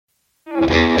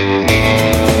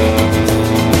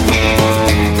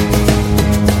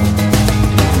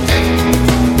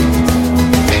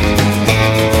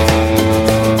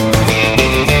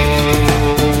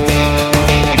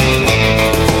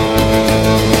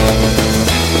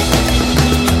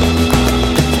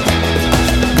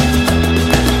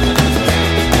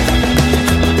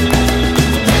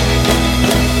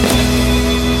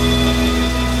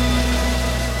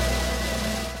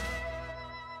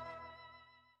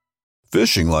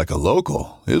Fishing like a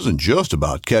local isn't just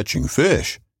about catching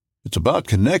fish. It's about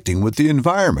connecting with the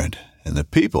environment and the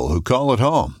people who call it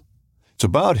home. It's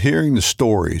about hearing the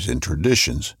stories and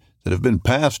traditions that have been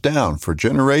passed down for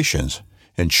generations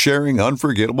and sharing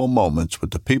unforgettable moments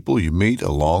with the people you meet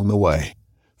along the way.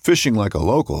 Fishing like a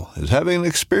local is having an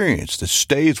experience that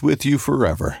stays with you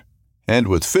forever. And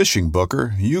with Fishing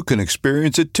Booker, you can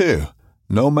experience it too,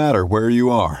 no matter where you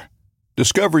are.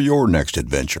 Discover your next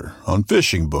adventure on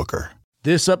Fishing Booker.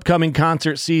 This upcoming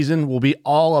concert season will be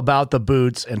all about the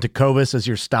boots, and Tecovas is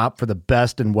your stop for the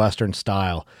best in Western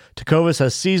style. Tecovas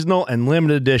has seasonal and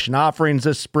limited edition offerings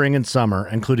this spring and summer,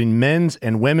 including men's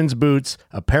and women's boots,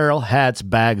 apparel, hats,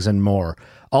 bags, and more.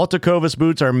 All Tecovas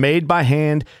boots are made by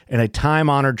hand in a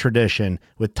time-honored tradition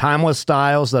with timeless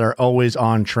styles that are always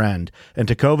on trend. And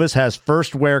Tecovas has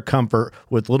first wear comfort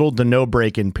with little to no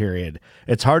break-in period.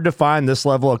 It's hard to find this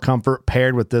level of comfort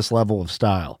paired with this level of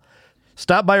style.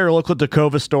 Stop by your local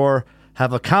Tecovas store,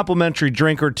 have a complimentary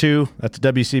drink or two, that's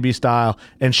WCB style,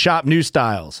 and shop new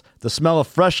styles. The smell of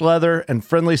fresh leather and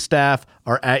friendly staff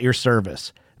are at your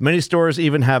service. Many stores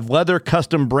even have leather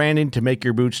custom branding to make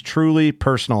your boots truly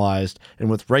personalized. And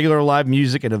with regular live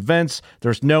music and events,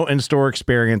 there's no in-store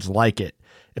experience like it.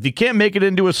 If you can't make it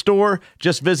into a store,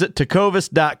 just visit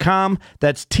tecovas.com.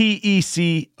 That's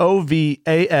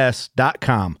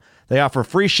TECOVAS.com. They offer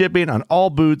free shipping on all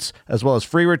boots, as well as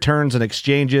free returns and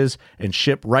exchanges, and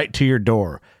ship right to your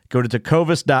door. Go to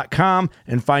tecovas.com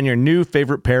and find your new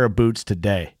favorite pair of boots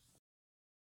today.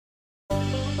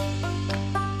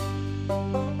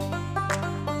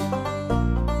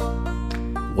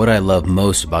 What I love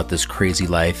most about this crazy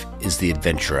life is the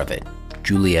adventure of it.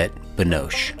 Juliette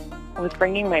Binoche. I was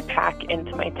bringing my pack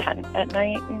into my tent at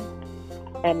night,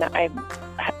 and I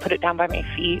put it down by my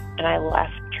feet, and I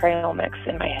left trail mix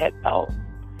in my hip belt.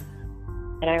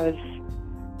 And I was,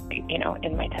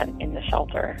 in my tent in the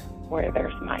shelter where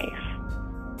there's mice.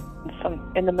 And so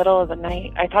in the middle of the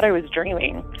night, I thought I was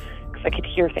dreaming because I could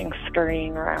hear things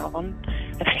scurrying around.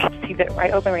 And I could see that,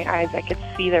 I opened my eyes, I could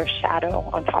see their shadow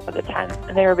on top of the tent.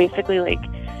 And they were basically like,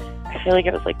 I feel like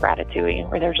it was like Ratatouille,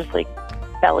 where they're just like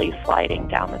belly sliding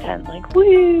down the tent, like,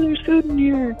 whee, there's food in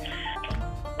here.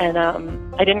 And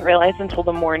I didn't realize until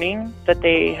the morning that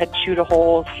they had chewed a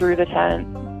hole through the tent,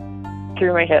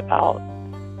 through my hip belt,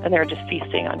 and they were just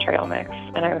feasting on trail mix.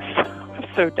 And I was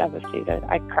so devastated.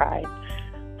 I cried.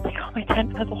 Like, oh, my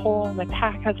tent has a hole, my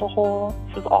pack has a hole.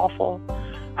 This is awful.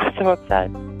 I was so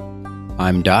upset.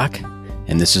 I'm Doc,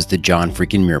 and this is the John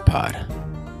freaking Muir Pod.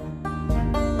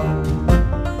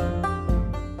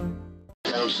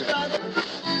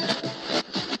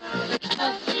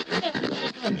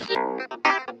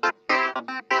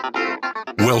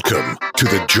 Welcome to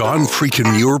the John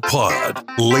freaking Muir Pod.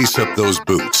 Lace up those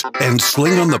boots and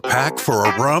sling on the pack for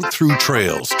a romp through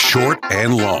trails, short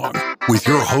and long. With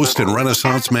your host and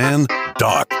Renaissance man,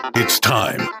 Doc, it's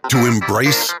time to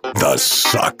embrace the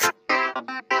suck.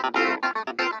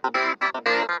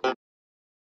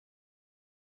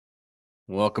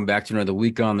 Welcome back to another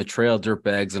week on the trail,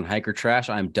 dirtbags and hiker trash.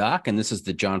 I'm Doc, and this is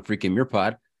the John freaking Muir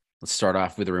Pod. Let's start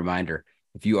off with a reminder.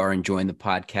 If you are enjoying the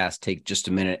podcast, take just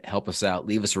a minute, help us out,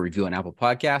 leave us a review on Apple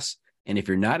Podcasts. And if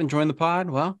you're not enjoying the pod,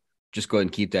 well, just go ahead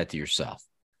and keep that to yourself.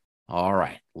 All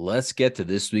right, let's get to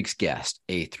this week's guest,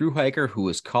 a thru hiker who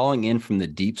is calling in from the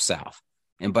Deep South.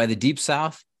 And by the Deep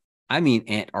South, I mean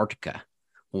Antarctica.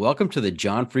 Welcome to the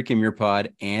John freaking Muir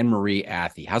Pod, Anne-Marie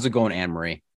Athey. How's it going,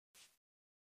 Anne-Marie?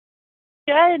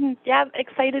 Good. Yeah,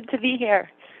 excited to be here.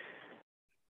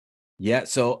 Yeah,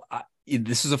 so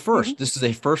this is a first. This is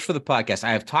a first for the podcast.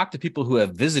 I have talked to people who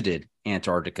have visited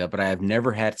Antarctica, but I have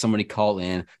never had somebody call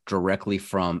in directly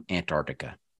from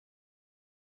Antarctica.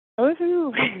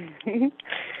 Woohoo!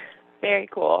 Very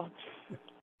cool.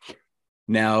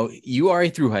 Now, you are a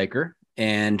thru hiker,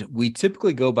 and we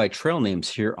typically go by trail names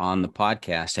here on the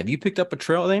podcast. Have you picked up a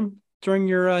trail name during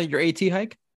your AT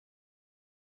hike?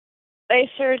 I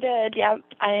sure did. Yeah,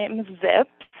 I'm Zipsss.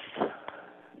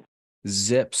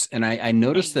 Zipsss. And I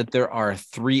noticed that there are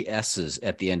 3 S's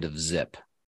at the end of zip.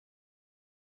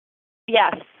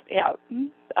 Yes. Yeah.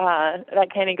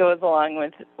 That kind of goes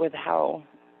along with how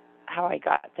I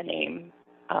got the name.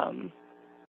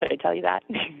 Did I tell you that?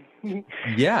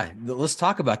 Yeah, let's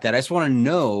talk about that. I just want to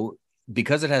know,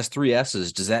 because it has 3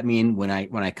 S's, does that mean when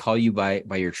I call you by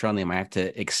your trail name, I have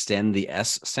to extend the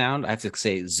S sound? I have to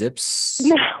say Zipsss?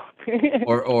 No.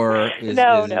 Or is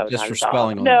no, it just not for at all.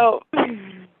 spelling only? No.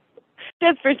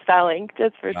 Just for spelling.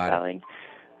 Just for Got spelling.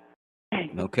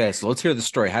 Okay, so let's hear the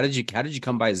story. How did you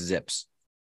come by Zipsss?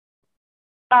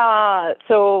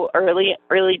 So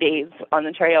early days on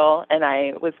the trail, and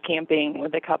I was camping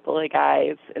with a couple of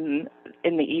guys in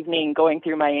the evening, going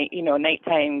through my,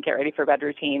 nighttime get ready for bed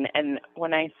routine. And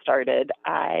when I started,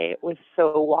 I was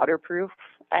so waterproof.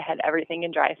 I had everything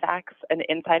in dry sacks, and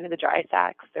inside of the dry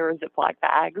sacks there were Ziploc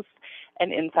bags,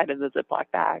 and inside of the Ziploc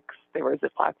bags there were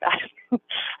Ziploc bags.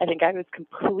 I think I was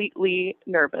completely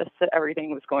nervous that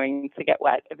everything was going to get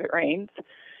wet if it rained.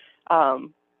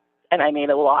 And I made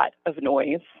a lot of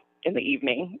noise in the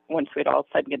evening once we'd all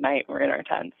said goodnight and we're in our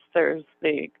tents. There's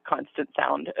the constant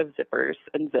sound of zippers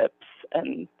and zips.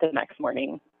 And the next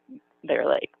morning, they're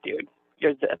like, dude,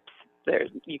 your zips,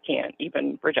 you can't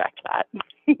even project that.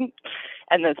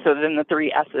 And so then the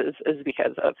 3 S's is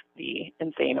because of the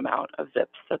insane amount of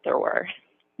zips that there were.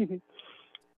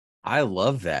 I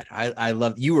love that. I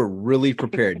love, you were really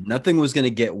prepared. Nothing was going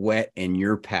to get wet in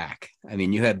your pack. I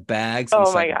mean, you had bags.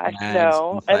 Oh my gosh,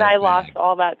 no. And I lost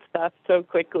all that stuff so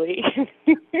quickly.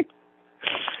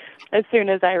 As soon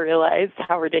as I realized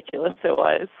how ridiculous it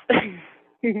was.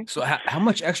 So how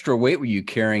much extra weight were you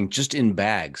carrying just in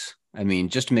bags? I mean,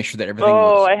 just to make sure that everything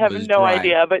I have no dry.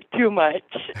 idea, but too much.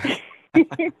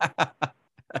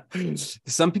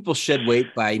 Some people shed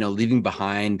weight by, leaving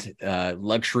behind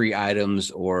luxury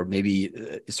items or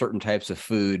maybe certain types of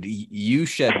food. You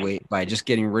shed weight by just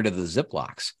getting rid of the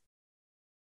Ziplocs.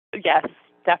 Yes,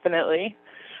 definitely.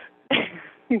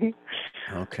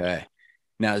 Okay.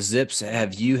 Now, Zips,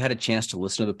 have you had a chance to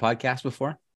listen to the podcast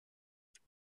before?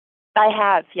 I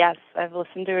have, yes. I've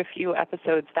listened to a few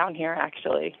episodes down here,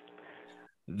 actually.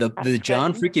 The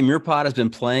John freaking Muir Pod has been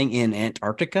playing in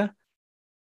Antarctica?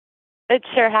 It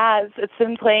sure has. It's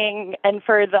been playing, and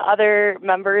for the other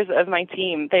members of my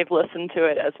team, they've listened to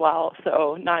it as well.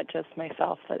 So not just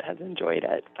myself that has enjoyed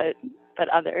it, but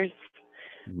others.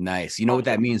 Nice. You know what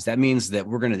that means? That means that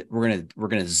we're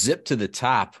gonna zip to the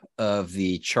top of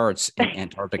the charts in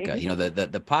Antarctica.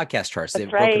 The podcast charts. They've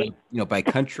broken up, by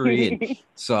country, and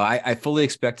so I fully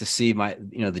expect to see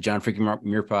the John freaking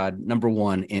Muir Pod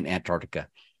 #1 in Antarctica.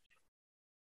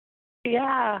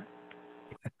 Yeah.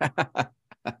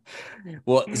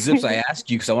 Well, Zips, I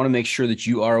asked you because I want to make sure that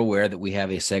you are aware that we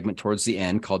have a segment towards the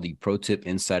end called the Pro Tip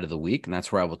Inside of the Week. And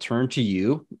that's where I will turn to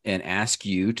you and ask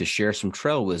you to share some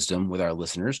trail wisdom with our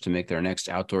listeners to make their next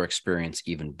outdoor experience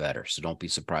even better. So don't be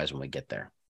surprised when we get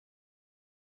there.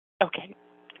 Okay.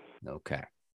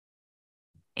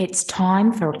 It's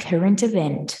time for a current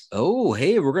event. Oh,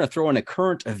 hey, we're going to throw in a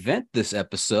current event this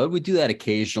episode. We do that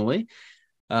occasionally.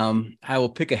 I will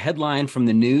pick a headline from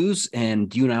the news,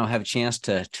 and you and I will have a chance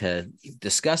to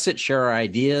discuss it, share our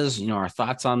ideas, our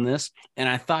thoughts on this. And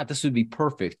I thought this would be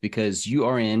perfect because you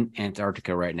are in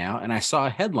Antarctica right now, and I saw a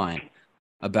headline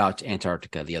about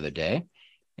Antarctica the other day,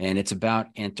 and it's about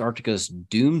Antarctica's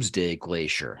Doomsday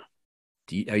Glacier.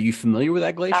 Are you familiar with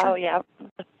that glacier? Oh, yeah.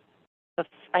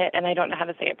 And I don't know how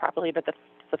to say it properly, but the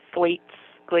Thwaites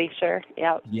Glacier.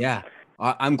 Yeah. Yeah.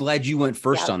 I'm glad you went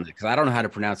first on that because I don't know how to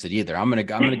pronounce it either. I'm gonna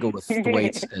go with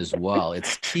Thwaites as well.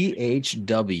 It's Thwaites,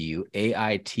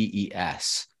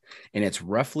 and it's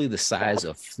roughly the size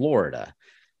of Florida.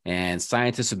 And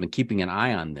scientists have been keeping an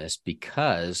eye on this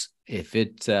because if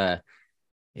it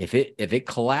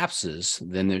collapses,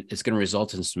 then it's going to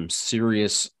result in some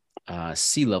serious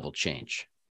sea level change.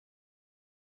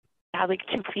 Yeah, like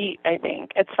 2 feet, I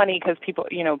think. It's funny because people,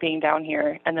 being down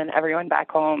here and then everyone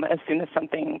back home, as soon as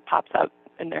something pops up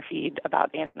in their feed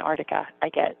about Antarctica, I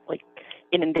get like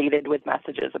inundated with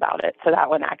messages about it. So that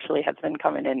one actually has been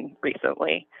coming in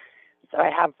recently. So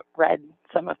I have read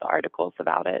some of the articles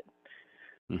about it.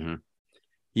 Mm-hmm.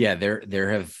 Yeah, there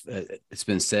have it's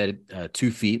been said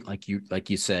 2 feet, like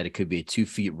you said, it could be a 2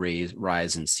 feet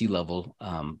rise in sea level.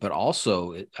 But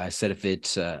also, I've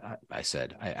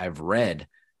read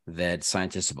that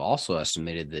scientists have also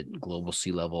estimated that global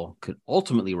sea level could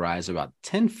ultimately rise about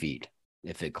 10 feet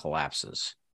if it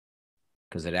collapses,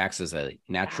 because it acts as a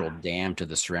natural dam to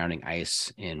the surrounding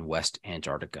ice in West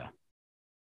Antarctica.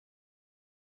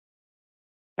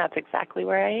 That's exactly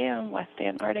where I am, West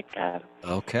Antarctica.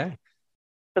 Okay.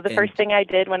 So the first thing I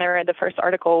did when I read the first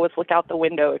article was look out the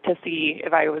window to see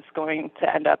if I was going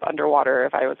to end up underwater,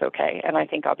 if I was okay. And I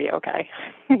think I'll be okay.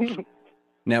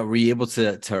 Now, were you able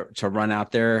to run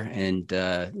out there and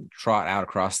trot out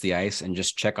across the ice and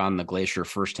just check on the glacier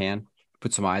firsthand,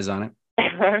 put some eyes on it?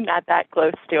 I'm not that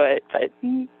close to it,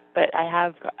 but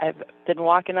I've been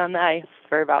walking on the ice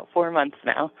for about 4 months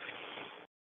now.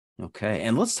 Okay,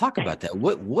 and let's talk about that.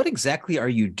 What exactly are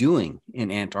you doing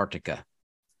in Antarctica?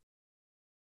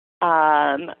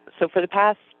 So for the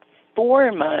past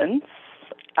 4 months,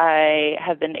 I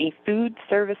have been a food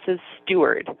services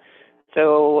steward.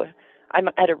 So I'm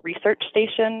at a research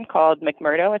station called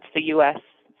McMurdo. It's the U.S.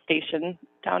 station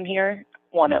down here.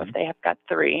 They have got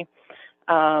 3.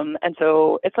 And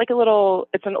so it's like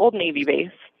it's an old Navy base.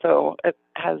 So it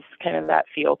has kind of that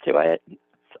feel to it.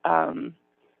 And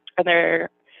there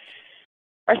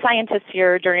are scientists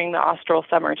here during the austral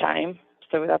summertime.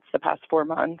 So that's the past 4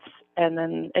 months. And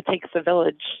then it takes a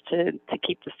village to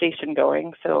keep the station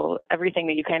going. So everything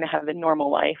that you kind of have in normal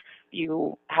life,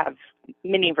 you have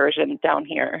mini version down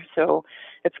here. So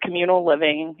it's communal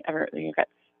living. You've got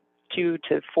 2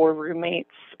 to 4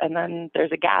 roommates, and then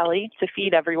there's a galley to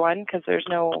feed everyone because there's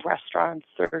no restaurants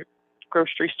or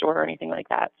grocery store or anything like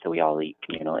that. So we all eat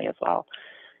communally as well.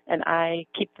 And I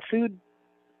keep the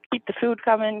food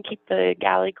coming, keep the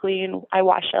galley clean. I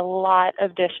wash a lot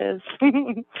of dishes.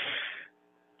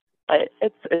 But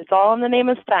it's all in the name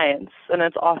of science, and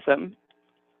it's awesome.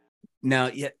 Now,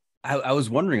 yeah, I was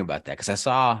wondering about that because I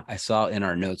saw in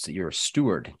our notes that you're a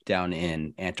steward down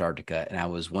in Antarctica, and I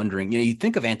was wondering, you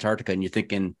think of Antarctica and you're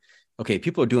thinking, okay,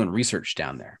 people are doing research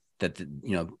down there. That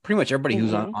pretty much everybody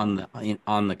who's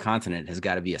on the continent has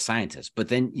got to be a scientist. But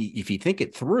then if you think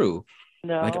it through,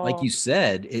 like you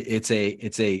said, it's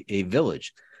a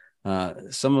village.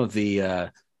 Some of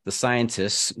the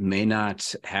scientists may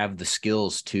not have the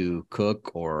skills to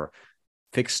cook or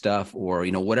fix stuff or,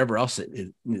 whatever else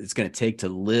it's going to take to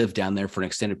live down there for an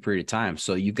extended period of time.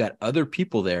 So you've got other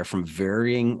people there from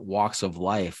varying walks of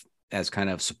life as kind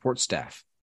of support staff.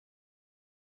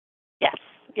 Yes.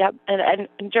 Yep.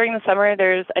 And during the summer,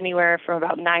 there's anywhere from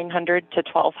about 900 to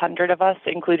 1,200 of us,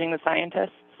 including the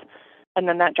scientists. And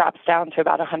then that drops down to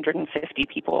about 150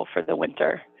 people for the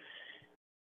winter.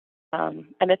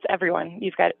 And it's everyone.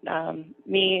 You've got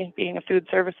me being a food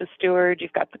services steward.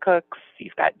 You've got the cooks.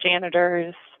 You've got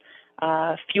janitors,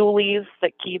 fuelies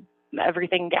that keep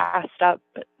everything gassed up,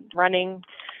 running,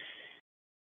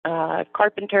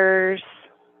 carpenters,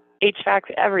 HVAC,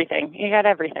 everything. You got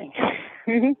everything.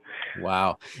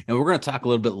 Wow. And we're going to talk a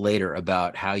little bit later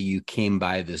about how you came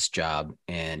by this job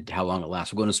and how long it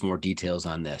lasts. We'll go into some more details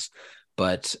on this.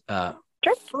 But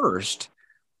sure. First,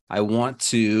 I want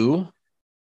to...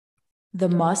 The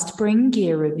must bring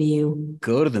gear review.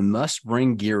 Go to the must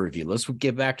bring gear review. Let's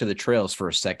get back to the trails for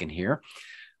a second here.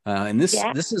 And this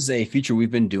is a feature we've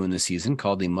been doing this season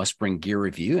called the must bring gear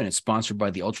review. And it's sponsored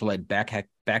by the ultralight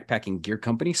backpacking gear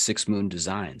company, 6 Moon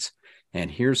Designs.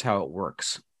 And here's how it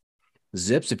works.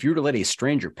 Zipsss, if you were to let a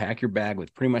stranger pack your bag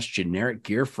with pretty much generic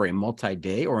gear for a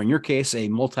multi-day, or in your case, a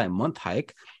multi-month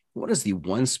hike, what is the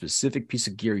one specific piece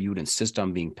of gear you would insist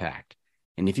on being packed?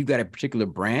 And if you've got a particular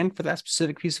brand for that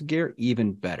specific piece of gear,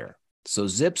 even better. So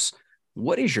Zipsss,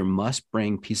 what is your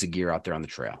must-bring piece of gear out there on the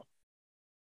trail?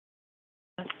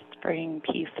 Must-bring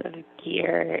piece of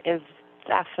gear is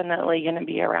definitely going to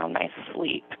be around my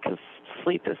sleep, because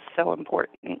sleep is so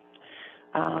important.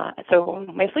 So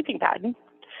my sleeping pad,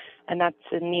 and that's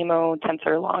a Nemo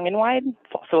Tensor Long and Wide.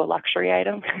 It's also a luxury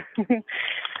item.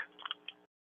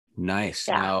 Nice.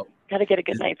 Yeah, now, got to get a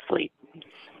good night's sleep.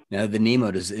 Now, the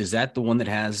Nemo, is that the one that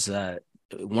has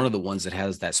one of the ones that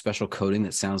has that special coating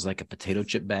that sounds like a potato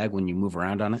chip bag when you move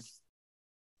around on it?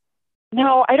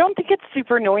 No, I don't think it's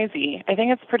super noisy. I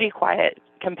think it's pretty quiet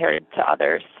compared to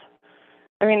others.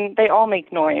 I mean, they all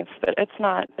make noise, but it's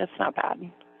not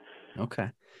bad. Okay.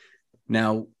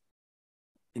 Now,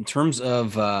 in terms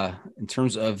of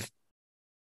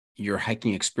your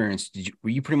hiking experience, were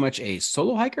you pretty much a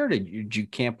solo hiker, or did you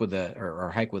camp with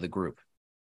or hike with a group?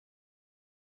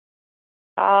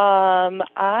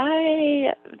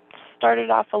 I started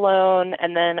off alone,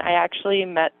 and then I actually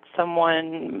met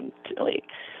someone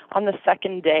on the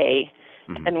second day,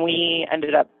 and we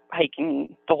ended up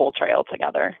hiking the whole trail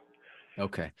together.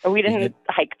 Okay. We didn't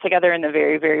hike together in the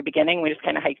very, very beginning. We just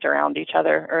kind of hiked around each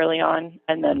other early on,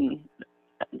 and then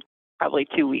probably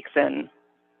 2 weeks in,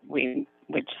 we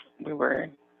were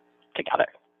together.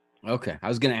 Okay. I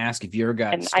was going to ask if you ever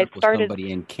got stuck with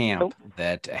somebody in camp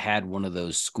that had one of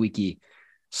those squeaky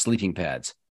sleeping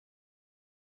pads.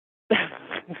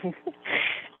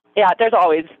 Yeah, there's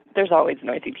always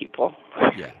noisy people.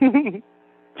 Yeah.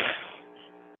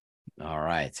 All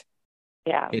right.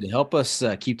 Yeah. Hey, to help us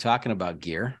keep talking about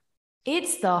gear,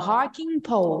 it's the hiking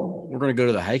pole. We're going to go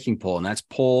to the hiking pole, and that's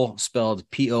pole spelled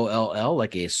P-O-L-L,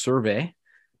 like a survey.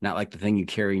 not like the thing you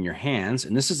carry in your hands.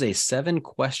 And this is a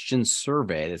 7-question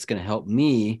survey that's going to help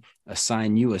me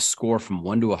assign you a score from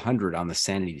 1 to 100 on the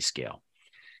sanity scale,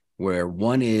 where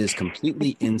 1 is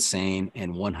completely insane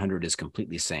and 100 is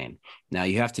completely sane. Now,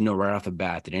 you have to know right off the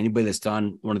bat that anybody that's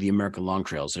done one of the American long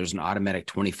trails, there's an automatic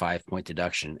 25-point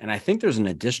deduction. And I think there's an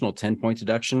additional 10-point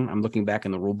deduction. I'm looking back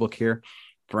in the rule book here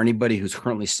for anybody who's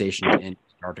currently stationed in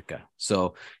Antarctica.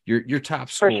 So your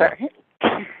top score, For sure.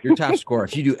 your top score,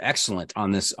 if you do excellent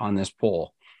on this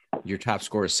poll, your top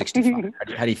score is 65.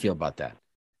 How do you feel about that?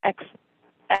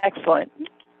 Excellent.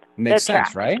 Makes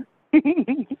sense, right?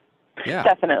 Yeah,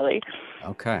 Definitely.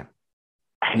 Okay.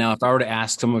 Now, if I were to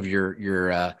ask some of your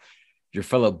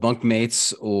fellow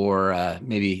bunkmates or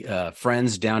maybe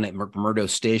friends down at McMurdo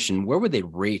Station, where would they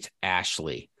rate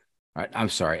Ashley? All right, I'm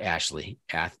sorry, Ashley.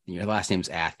 Your last name's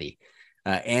Athy.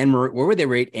 Anne-Marie, where would they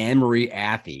rate Anne-Marie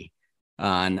Athy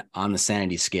on the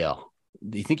sanity scale?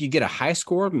 Do you think you get a high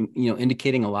score,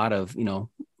 indicating a lot of,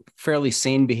 fairly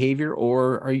sane behavior,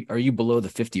 or are you below the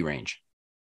 50 range?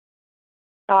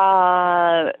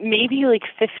 Maybe like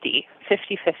 50,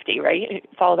 right?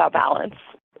 It's all about balance.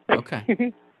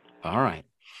 Okay. All right.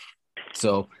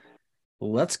 So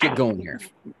let's get going here.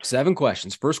 7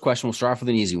 questions. First question, we'll start off with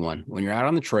an easy one. When you're out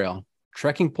on the trail,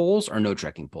 trekking poles or no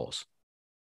trekking poles?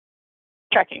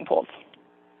 Trekking poles.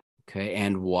 Okay.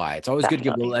 And why? It's always good to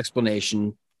give a little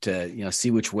explanation to, see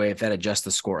which way, if that adjusts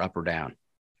the score up or down.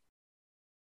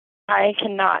 I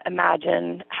cannot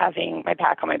imagine having my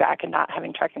pack on my back and not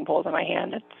having trekking poles in my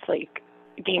hand. It's like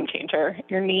a game changer.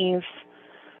 Your knees,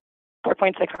 4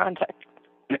 points of contact.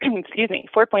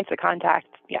 4 points of contact.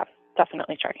 Yeah,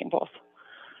 definitely trekking poles.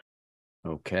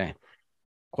 Okay.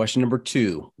 Question number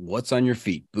 2. What's on your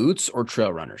feet, boots or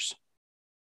trail runners?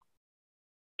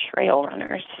 Trail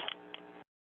runners.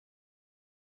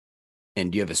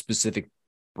 And do you have a specific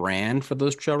brand for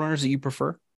those trail runners that you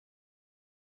prefer?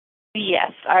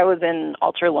 Yes, I was in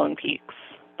Ultra Lone Peaks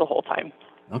the whole time.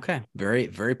 Okay, very,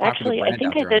 very popular. Actually, brand I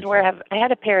think out I there, did I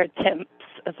had a pair of Temps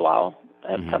as well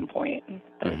at some point.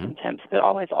 Some Temps, but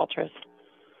always Ultras.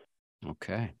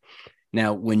 Okay.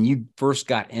 Now, when you first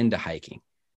got into hiking,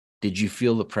 did you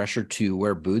feel the pressure to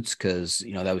wear boots? Because,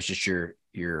 that was just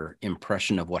your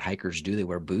impression of what hikers do. They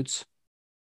wear boots.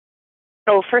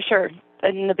 Oh, for sure.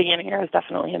 In the beginning, I was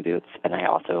definitely in boots, and I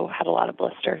also had a lot of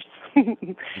blisters.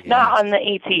 Not on the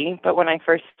AT, but when I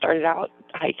first started out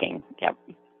hiking. Yep.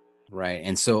 Right.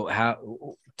 And so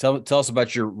tell us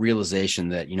about your realization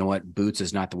that, boots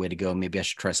is not the way to go. Maybe I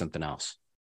should try something else.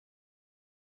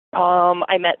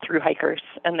 I met through hikers,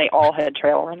 and they all had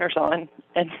trail runners on,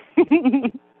 and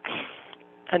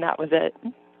and that was it.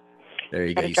 There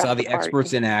you go. You saw the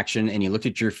experts in action, and you looked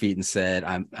at your feet and said,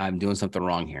 I'm doing something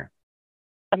wrong here.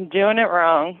 I'm doing it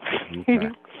wrong. Okay.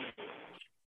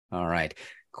 All right.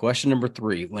 Question number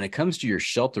 3. When it comes to your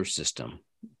shelter system,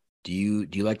 do you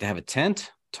like to have a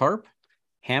tent, tarp,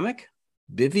 hammock,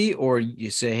 bivvy, or you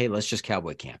say, hey, let's just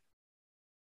cowboy camp?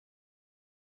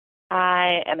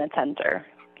 I am a tenter.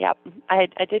 Yep. I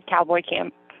did cowboy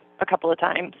camp a couple of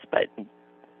times, but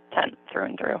tent through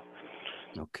and through.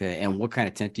 Okay. And what kind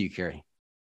of tent do you carry?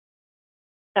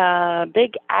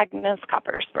 Big Agnes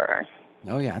copper spur.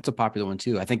 Oh yeah, that's a popular one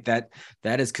too. I think that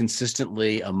is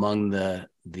consistently among the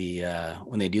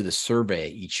when they do the survey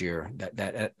each year,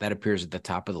 that appears at the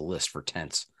top of the list for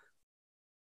tents.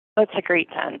 That's a great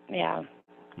tent. Yeah.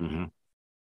 Mm-hmm.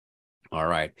 All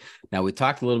right. Now we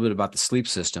talked a little bit about the sleep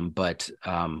system, but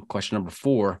question number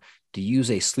 4: do you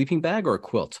use a sleeping bag or a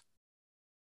quilt?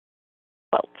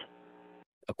 Quilt.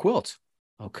 A quilt.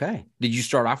 Okay. Did you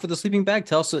start off with a sleeping bag?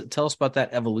 Tell us about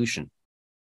that evolution.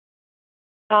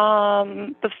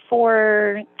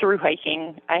 Before through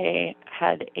hiking, I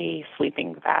had a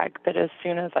sleeping bag, but as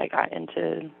soon as I got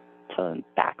into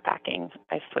backpacking,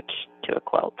 I switched to a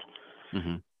quilt.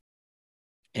 Mm-hmm.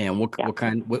 And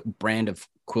what brand of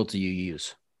quilt do you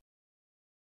use?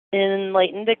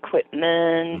 Enlightened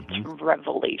Equipment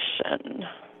Revelation.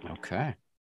 Okay.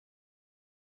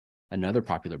 Another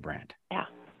popular brand. Yeah.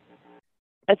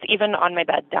 It's even on my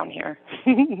bed down here.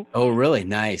 Oh, really?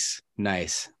 Nice.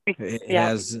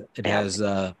 It has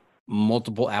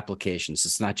multiple applications.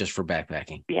 It's not just for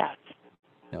backpacking. Yes.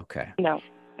 Okay. No.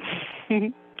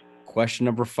 Question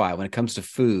number 5. When it comes to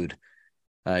food,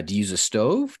 do you use a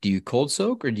stove? Do you cold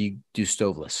soak, or do you do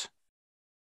stoveless?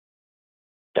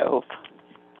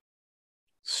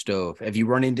 Stove. Have you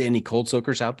run into any cold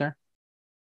soakers out there?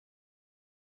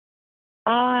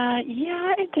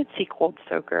 Yeah, I did see cold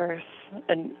soakers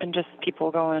and just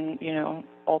people going,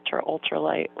 ultra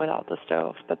light without the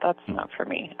stove, but that's not for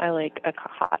me. I like a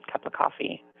hot cup of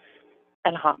coffee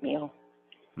and a hot meal.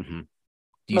 Mm-hmm.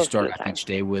 Do you most start of the off time. each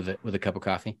day with a cup of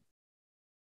coffee?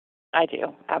 I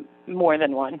do. More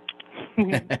than one.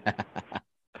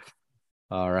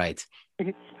 All right.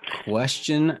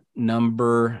 Question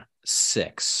number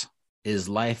 6. Is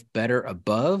life better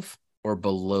above or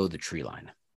below the tree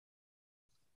line?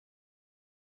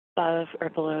 Above or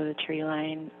below the tree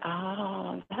line?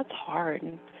 Oh, that's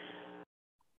hard.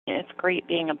 It's great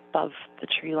being above the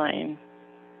tree line,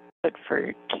 but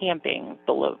for camping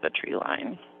below the tree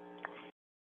line.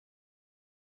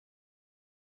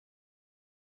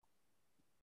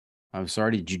 I'm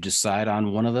sorry, did you decide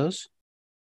on one of those?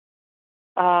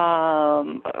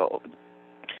 Oh,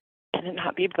 can it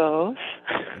not be both?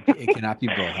 It cannot be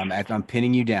both. I'm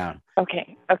pinning you down.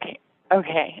 Okay.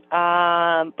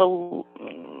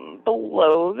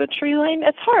 Below the tree line?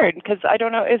 It's hard because I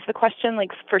don't know. Is the question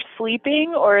like for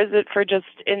sleeping or is it for just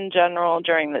in general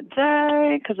during the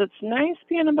day? Because it's nice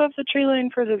being above the tree line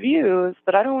for the views,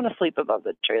 but I don't want to sleep above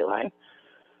the tree line.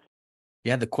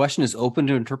 Yeah, the question is open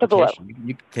to Below. interpretation.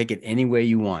 You can take it any way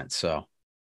you want. So,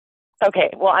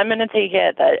 Okay, well, I'm going to take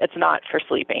it that it's not for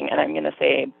sleeping, and I'm going to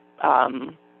say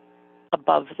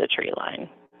above the tree line.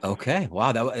 okay,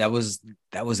 wow, that was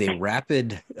a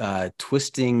rapid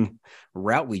twisting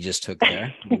route we just took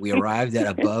there. We arrived at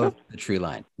above the tree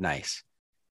line. Nice.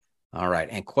 All right,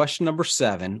 and question number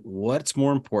 7: what's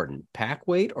more important, pack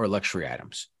weight or luxury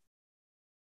items?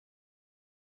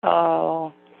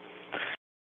 Oh,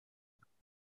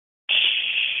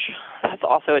 that's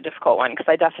also a difficult one because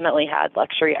I definitely had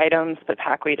luxury items, but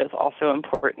pack weight is also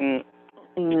important.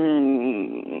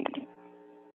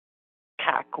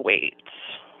 Pack weight.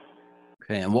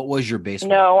 Okay, and what was your base weight?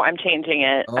 No, I'm changing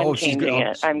it. Oh, I'm changing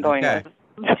it. I'm going okay.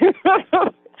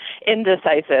 with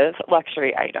indecisive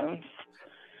luxury items.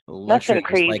 Luxury Nothing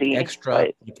items, crazy,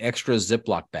 like extra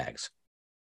Ziploc bags.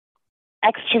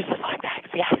 Extra Ziploc bags,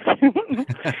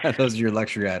 yes. Those are your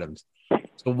luxury items.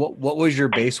 So what was your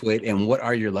base weight and what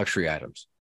are your luxury items?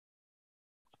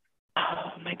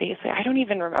 Oh, my base weight. I don't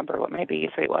even remember what my base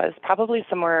weight was. Probably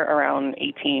somewhere around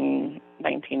 18,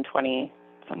 19, 20,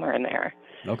 somewhere in there.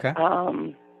 Okay.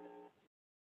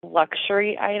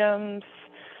 Luxury items,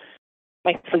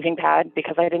 my sleeping pad,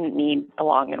 because I didn't need a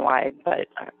long and wide, but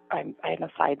I'm a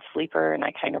side sleeper and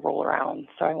I kind of roll around,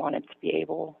 so I wanted to be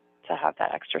able to have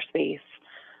that extra space.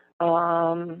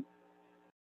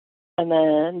 And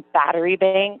then battery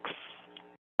banks.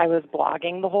 I was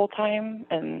blogging the whole time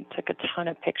and took a ton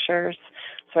of pictures,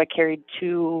 so I carried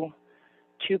two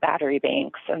battery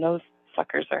banks, and those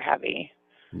suckers are heavy.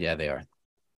 Yeah, they are.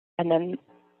 And then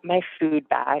my food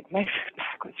bag was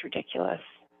ridiculous.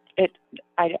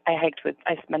 I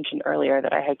mentioned earlier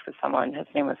that I hiked with someone, his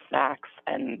name was Snacks,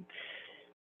 and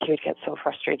he would get so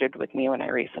frustrated with me when I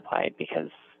resupplied because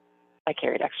I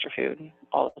carried extra food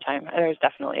all the time. And there was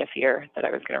definitely a fear that I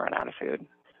was going to run out of food.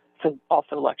 So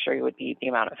also luxury would be the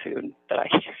amount of food that I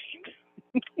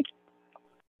carried.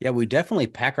 Yeah, we definitely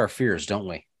pack our fears, don't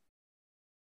we?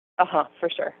 For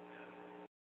sure.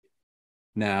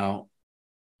 Now,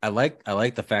 I like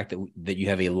the fact that you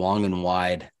have a long and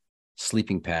wide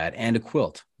sleeping pad and a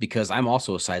quilt, because I'm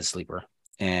also a side sleeper,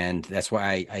 and that's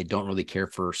why I don't really care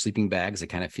for sleeping bags. They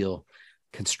kind of feel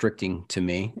constricting to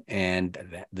me,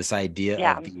 and this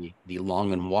idea of the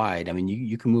long and wide, I mean,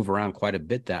 you can move around quite a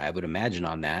bit, that I would imagine,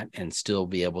 on that and still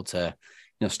be able to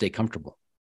stay comfortable.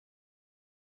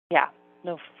 Yeah,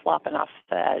 no flopping off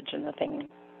the edge and the thing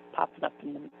popping up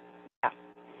in the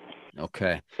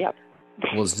Okay. Yep.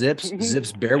 Well,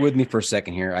 Zips, bear with me for a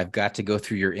second here. I've got to go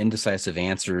through your indecisive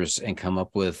answers and come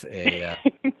up with a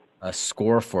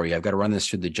score for you. I've got to run this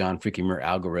through the John Freaking Muir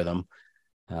algorithm.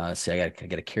 See, I got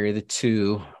to carry the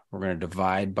 2. We're going to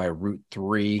divide by root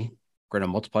 3. We're going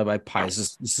to multiply by pi.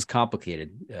 This is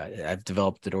complicated. I've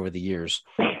developed it over the years.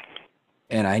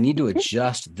 And I need to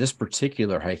adjust this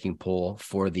particular hiking pole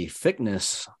for the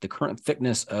current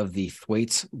thickness of the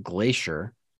Thwaites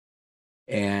Glacier.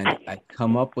 And I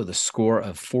come up with a score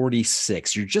of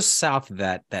 46. You're just south of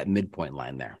that midpoint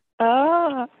line there.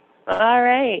 Oh, all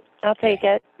right. I'll take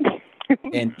it.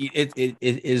 And it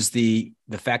is the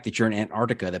fact that you're in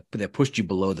Antarctica that pushed you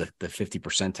below the 50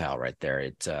 percentile right there.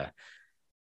 It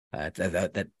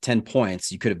that 10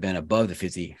 points, you could have been above the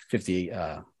 50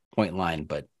 point line,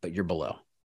 but you're below.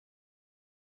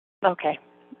 Okay.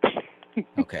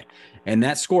 Okay. And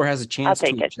that score has a chance to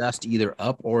it. adjust either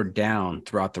up or down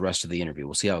throughout the rest of the interview.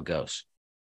 We'll see how it goes.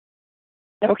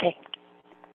 Okay.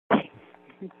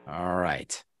 All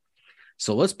right.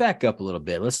 So let's back up a little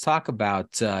bit. Let's talk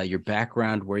about your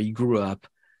background, where you grew up.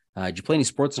 Did you play any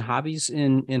sports and hobbies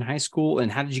in high school? And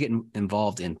how did you get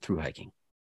involved in thru hiking?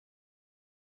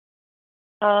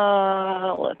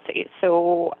 Let's see.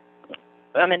 So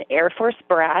I'm an Air Force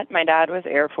brat. My dad was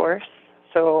Air Force.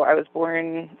 So I was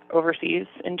born overseas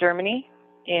in Germany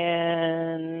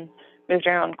and moved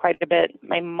around quite a bit.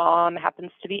 My mom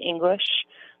happens to be English.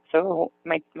 So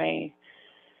my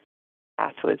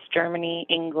path was Germany,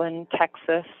 England,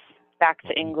 Texas, back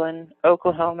to England,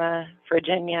 Oklahoma,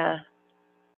 Virginia,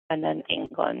 and then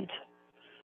England.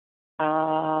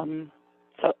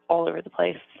 So all over the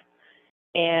place.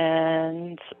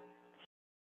 And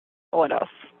what else?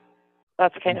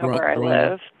 That's kind of where I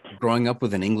live. Growing up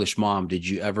with an English mom, did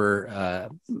you ever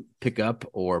pick up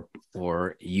or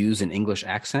use an English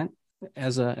accent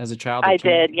as a child? I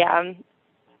did, yeah.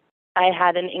 I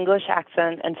had an English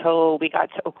accent until we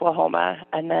got to Oklahoma,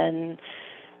 and then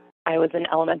I was in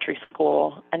elementary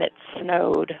school, and it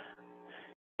snowed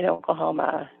in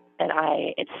Oklahoma, and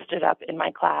it stood up in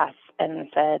my class and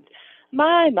said,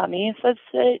 "My mommy says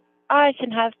that I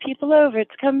can have people over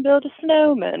to come build a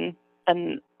snowman,"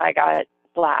 and I got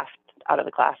laughed out of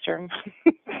the classroom.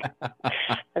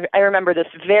 I remember this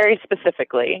very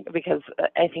specifically because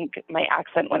I think my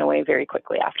accent went away very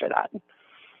quickly after that.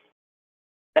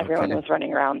 Everyone was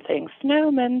running around saying,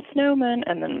 "Snowman, snowman,"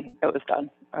 and then it was done.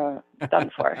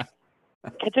 Done for.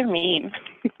 Kids are mean.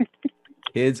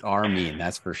 Kids are mean.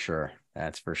 That's for sure.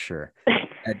 That's for sure.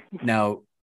 Now,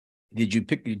 did you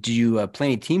play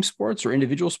any team sports or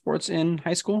individual sports in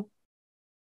high school?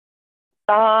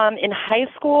 In high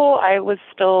school, I was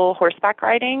still horseback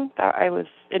riding. I was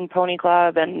in pony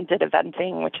club and did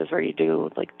eventing, which is where you do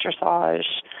like dressage,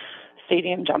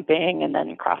 stadium jumping, and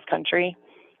then cross country.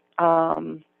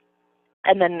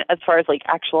 And then as far as like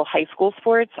actual high school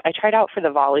sports, I tried out for the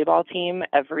volleyball team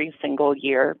every single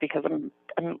year because I'm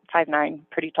 5'9",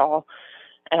 pretty tall.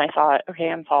 And I thought, okay,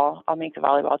 I'm tall, I'll make the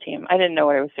volleyball team. I didn't know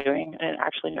what I was doing. I didn't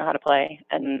actually know how to play.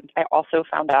 And I also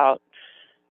found out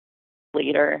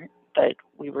later that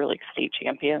we were like state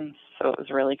champions. So it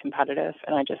was really competitive.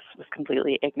 And I just was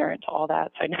completely ignorant to all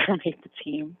that. So I never made the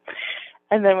team.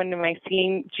 And then when I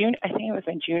think it was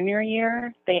my junior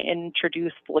year, they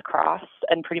introduced lacrosse,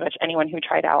 and pretty much anyone who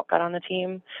tried out got on the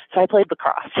team. So I played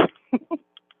lacrosse.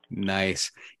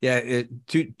 Nice. Yeah.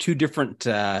 Two different,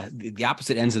 the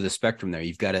opposite ends of the spectrum there.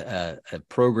 You've got a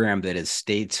program that is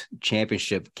state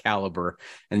championship caliber,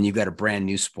 and then you've got a brand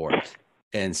new sport.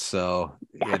 And so,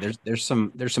 yeah, there's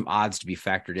some odds to be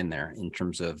factored in there in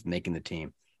terms of making the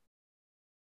team.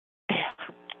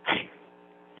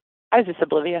 I was just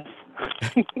oblivious.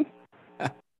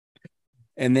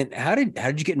 And then how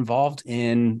did you get involved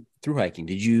in through hiking?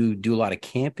 Did you do a lot of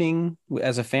camping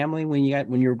as a family when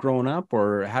you were growing up,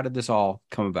 or how did this all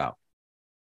come about?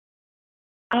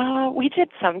 We did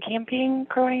some camping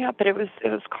growing up, but it was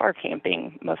car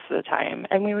camping most of the time,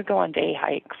 and we would go on day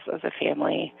hikes as a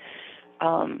family.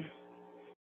 But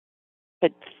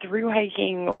through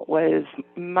hiking was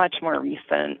much more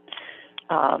recent.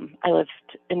 I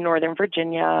lived in Northern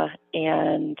Virginia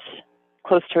and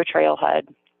close to a trailhead.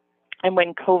 And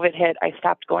when COVID hit, I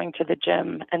stopped going to the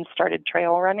gym and started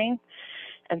trail running.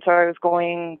 And so I was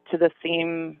going to the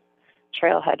same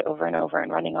trailhead over and over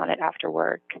and running on it after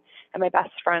work. And my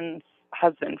best friend's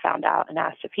husband found out and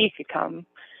asked if he could come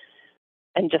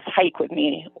and just hike with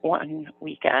me one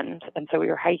weekend. And so we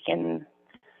were hiking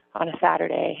on a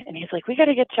Saturday, and he's like, "We got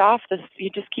to get you off this. You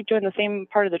just keep doing the same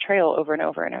part of the trail over and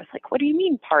over." And I was like, "What do you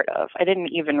mean part of?" I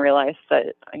didn't even realize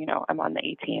that, I'm on the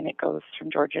 18. It goes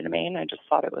from Georgia to Maine. I just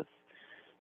thought it was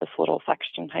this little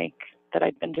section hike that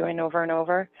I'd been doing over and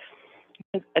over.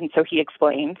 And so he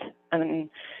explained, and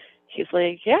he's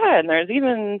like, "Yeah, and there's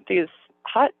even these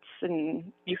huts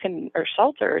and or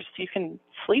shelters, you can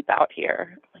sleep out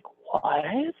here." I'm like, "What?"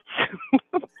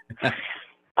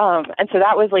 And so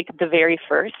that was like the very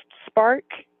first spark.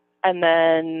 And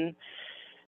then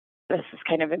this is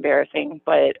kind of embarrassing,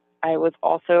 but I was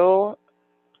also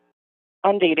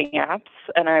on dating apps,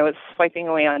 and I was swiping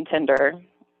away on Tinder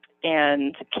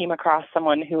and came across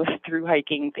someone who was through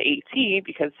hiking the AT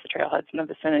because the trailhead's in the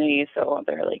vicinity. So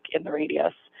they're like in the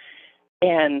radius.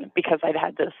 And because I'd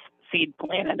had this seed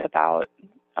planted about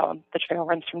the trail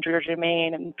runs from Georgia to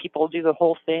Maine and people do the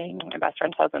whole thing, my best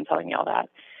friend's husband telling me all that.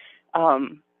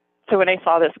 So when I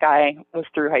saw this guy was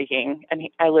through hiking, and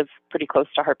I live pretty close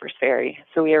to Harper's Ferry,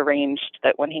 so we arranged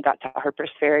that when he got to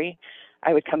Harper's Ferry,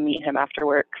 I would come meet him after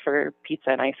work for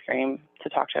pizza and ice cream to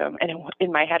talk to him. And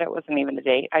in my head, it wasn't even a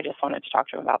date. I just wanted to talk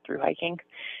to him about through hiking.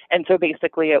 And so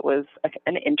basically it was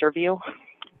an interview.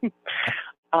 So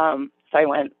I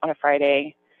went on a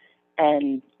Friday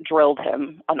and drilled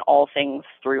him on all things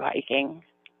through hiking.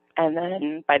 And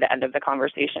then by the end of the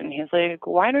conversation, he's like,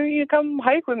 "Why don't you come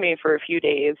hike with me for a few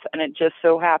days?" And it just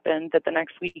so happened that the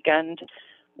next weekend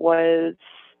was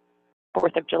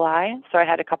 4th of July. So I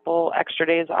had a couple extra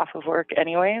days off of work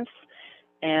anyways.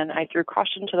 And I threw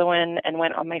caution to the wind and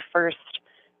went on my first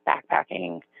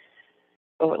backpacking,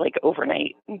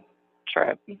 overnight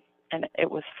trip. And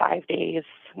it was 5 days.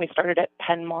 We started at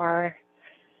Penmar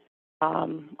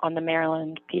on the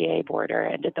Maryland PA border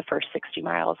and did the first 60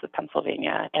 miles of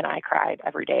Pennsylvania. And I cried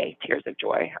every day, tears of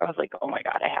joy. I was like, oh my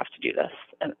God, I have to do this.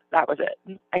 And that was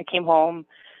it. I came home.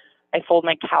 I sold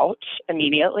my couch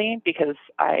immediately because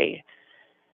I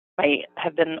might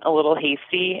have been a little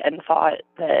hasty and thought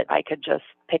that I could just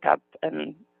pick up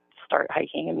and start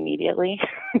hiking immediately.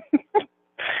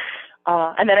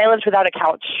 And then I lived without a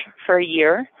couch for a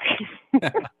year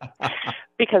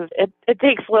because it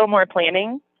takes a little more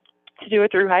planning to do a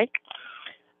through hike.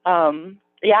 And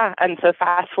so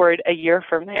fast forward a year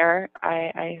from there,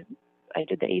 I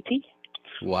did the AT.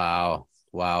 Wow.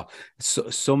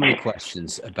 So many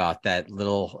questions about that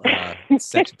little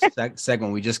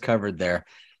segment we just covered there.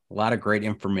 A lot of great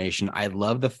information. I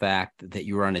love the fact that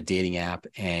you were on a dating app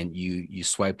and you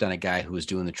swiped on a guy who was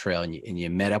doing the trail and you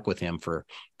met up with him for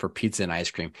pizza and ice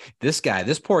cream. This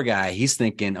poor guy, he's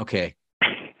thinking, okay,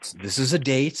 this is a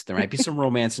date. There might be some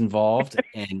romance involved,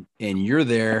 and you're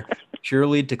there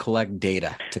purely to collect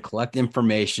data, to collect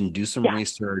information, do some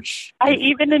research. I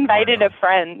even invited a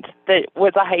friend that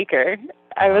was a hiker.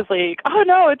 I was like, oh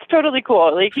no, it's totally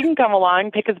cool. Like, you can come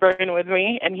along, pick his brain with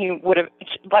me. And he would have,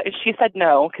 but she said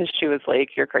no, because she was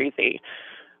like, you're crazy.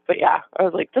 But yeah, I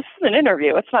was like, this is an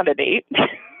interview. It's not a date.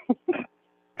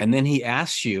 And then he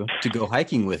asks you to go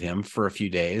hiking with him for a few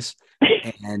days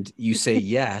and you say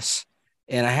yes.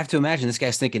 And I have to imagine this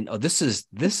guy's thinking, oh, this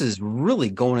is really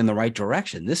going in the right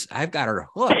direction. I've got her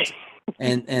hooked.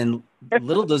 And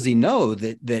little does he know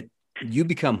that you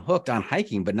become hooked on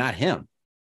hiking, but not him.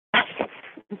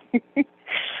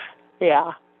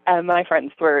 Yeah. And my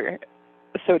friends were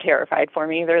so terrified for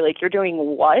me. They're like, you're doing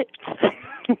what?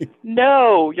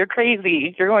 No, you're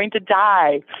crazy. You're going to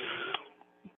die.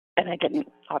 And I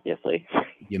didn't, obviously.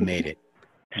 You made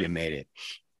it.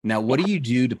 Now, what do you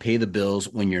do to pay the bills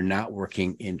when you're not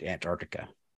working in Antarctica?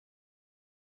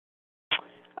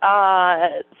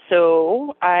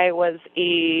 So I was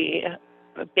a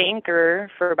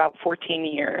banker for about 14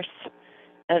 years.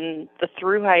 And the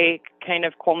through hike kind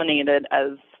of culminated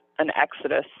as an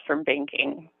exodus from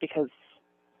banking because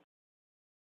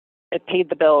it paid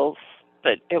the bills,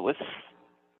 but it was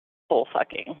soul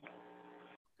sucking.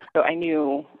 So I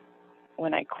knew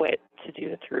when I quit to do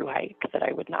the through hike that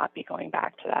I would not be going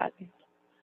back to that. I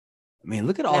mean,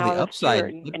 look at all the upside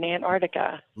in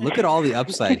Antarctica. Look at all the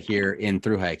upside here in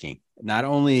through hiking. Not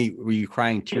only were you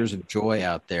crying tears of joy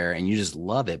out there and you just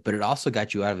love it, but it also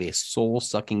got you out of a soul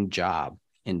sucking job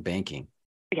in banking.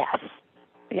 Yes,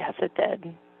 it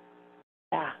did.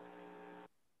 Yeah.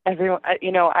 Everyone,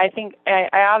 I think I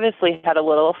obviously had a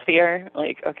little fear,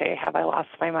 like, okay, have I lost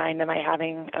my mind? Am I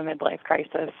having a midlife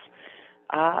crisis?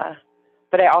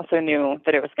 But I also knew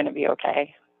that it was going to be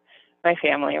okay. My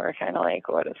family were kind of like,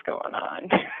 what is going on?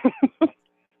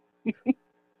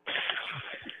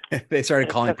 They started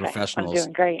calling professionals. I'm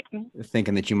doing great.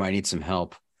 Thinking that you might need some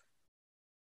help.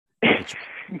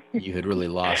 You had really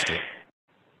lost it.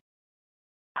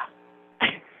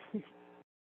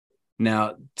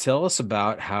 Now, tell us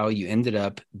about how you ended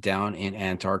up down in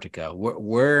Antarctica.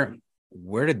 Where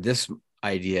did this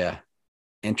idea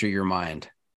enter your mind?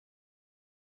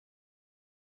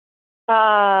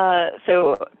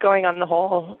 So going on the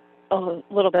whole, a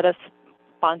little bit of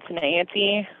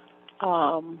spontaneity.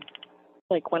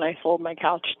 Like when I sold my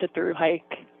couch to through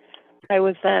hike, I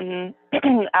was then,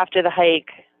 after the hike,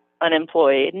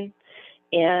 unemployed.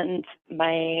 And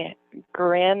my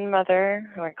grandmother,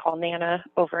 who I call Nana,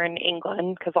 over in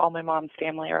England, because all my mom's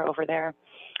family are over there,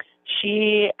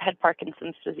 she had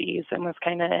Parkinson's disease and was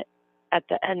kind of at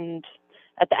the end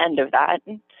of that.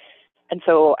 And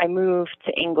so I moved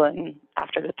to England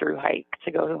after the through hike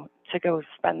to go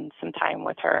spend some time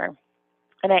with her.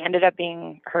 And I ended up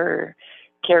being her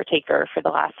caretaker for the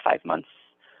last 5 months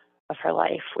of her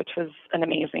life, which was an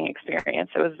amazing experience.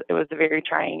 It was a very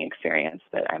trying experience,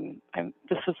 but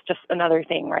this was just another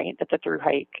thing, right, that the through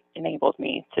hike enabled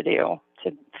me to do,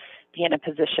 to be in a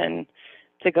position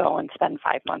to go and spend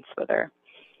 5 months with her,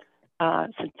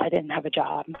 since I didn't have a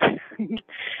job.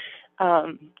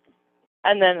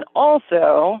 And then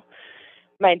also,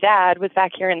 my dad was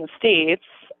back here in the States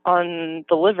on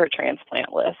the liver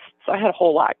transplant list. So I had a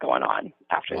whole lot going on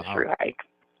after the through hike.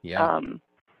 Yeah.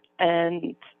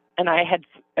 And I had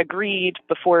agreed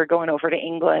before going over to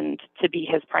England to be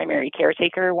his primary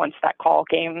caretaker once that call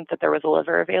came that there was a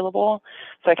liver available.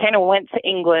 So I kind of went to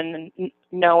England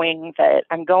knowing that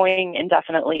I'm going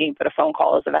indefinitely, but a phone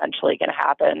call is eventually going to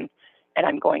happen. and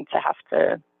I'm going to have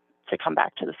to come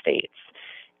back to the States.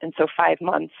 And so 5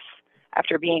 months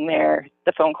after being there,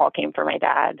 the phone call came for my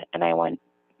dad, and I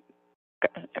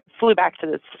flew back to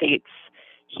the States.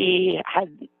 He had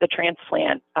the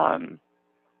transplant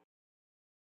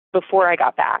before I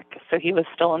got back, so he was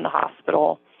still in the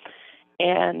hospital.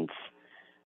 And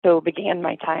so began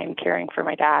my time caring for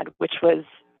my dad, which was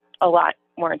a lot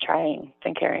more trying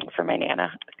than caring for my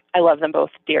Nana. I love them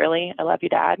both dearly. I love you,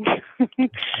 Dad.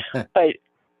 But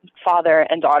father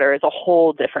and daughter is a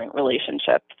whole different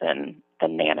relationship than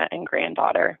Nana and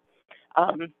granddaughter.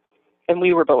 And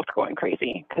we were both going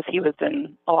crazy because he was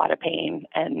in a lot of pain,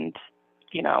 and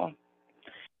we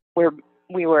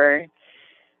were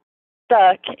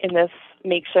stuck in this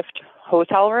makeshift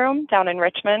hotel room down in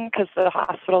Richmond because the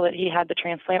hospital that he had the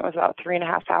transplant was about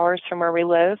 3.5 hours from where we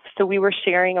live. So we were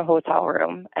sharing a hotel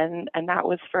room, and that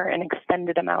was for an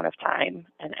extended amount of time.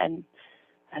 And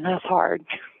that's hard.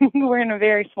 We're in a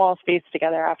very small space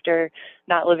together after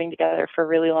not living together for a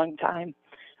really long time.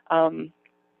 And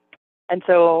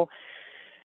so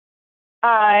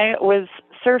I was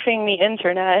surfing the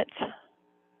internet,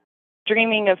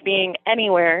 dreaming of being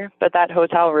anywhere but that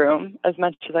hotel room as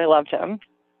much as I loved him.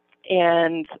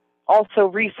 And also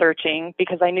researching,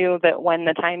 because I knew that when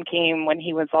the time came when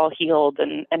he was all healed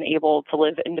and able to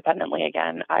live independently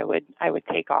again, I would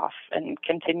take off and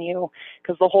continue,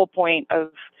 because the whole point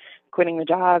of quitting the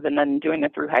job and then doing the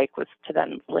through hike was to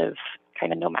then live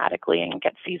kind of nomadically and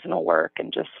get seasonal work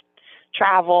and just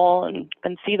travel and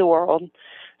see the world.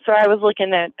 So I was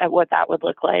looking at what that would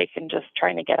look like and just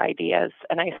trying to get ideas.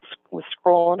 And I was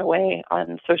scrolling away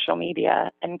on social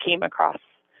media and came across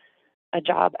a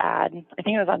job ad. I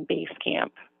think it was on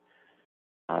Basecamp,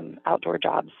 outdoor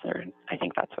jobs, or I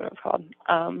think that's what it was called,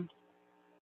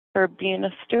 for being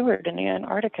a steward in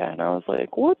Antarctica. And I was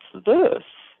like, what's this?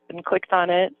 And clicked on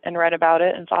it and read about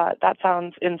it and thought, that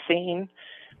sounds insane.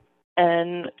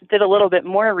 And did a little bit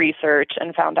more research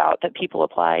and found out that people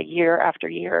apply year after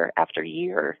year after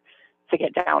year to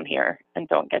get down here and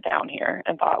don't get down here,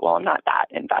 and thought, well, I'm not that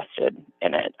invested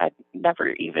in it. I never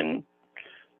even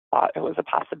thought it was a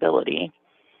possibility.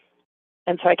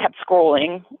 And so I kept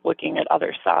scrolling, looking at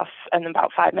other stuff. And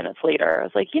about 5 minutes later, I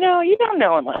was like, you don't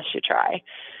know unless you try.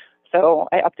 So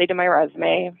I updated my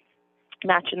resume,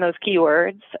 matching those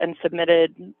keywords, and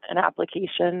submitted an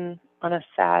application on a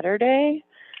Saturday.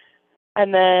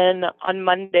 And then on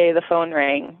Monday, the phone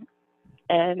rang,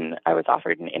 and I was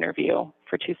offered an interview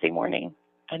for Tuesday morning.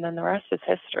 And then the rest is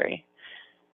history.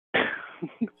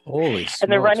 Holy smokes.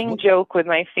 And the running joke with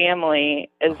my family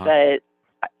is that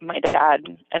my dad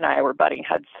and I were butting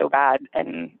heads so bad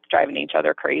and driving each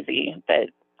other crazy that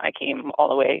I came all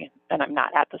the way, and I'm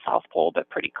not at the South Pole, but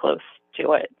pretty close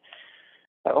to it.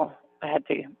 So I had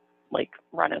to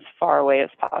run as far away as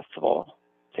possible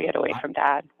to get away from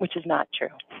Dad, which is not true.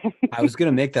 I was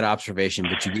going to make that observation,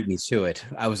 but you beat me to it.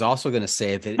 I was also going to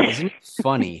say that isn't it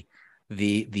funny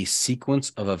the sequence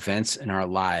of events in our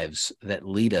lives that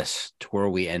lead us to where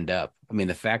we end up? I mean,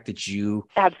 the fact that you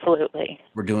absolutely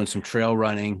were doing some trail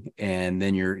running, and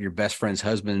then your best friend's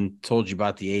husband told you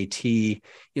about the AT.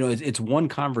 It's one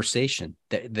conversation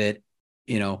that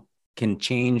can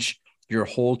change your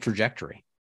whole trajectory.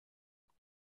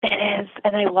 It is,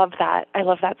 and I love that. I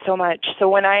love that so much. So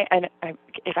when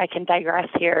if I can digress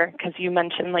here, because you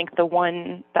mentioned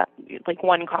one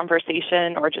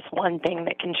conversation or just one thing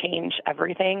that can change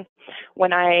everything.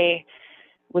 When I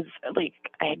was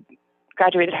I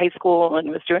graduated high school and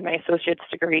was doing my associate's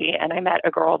degree, and I met a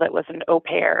girl that was an au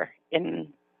pair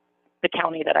in the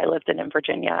county that I lived in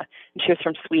Virginia, and she was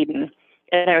from Sweden.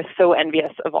 And I was so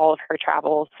envious of all of her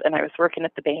travels, and I was working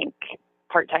at the bank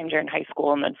part-time during high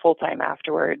school and then full-time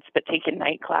afterwards, but taking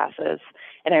night classes.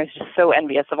 And I was just so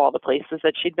envious of all the places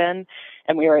that she'd been.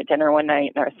 And we were at dinner one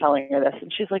night, and I was telling her this,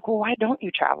 and she's like, well, why don't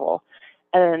you travel?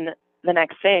 And the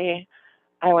next day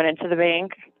I went into the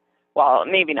bank. Well,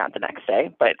 maybe not the next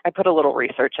day, but I put a little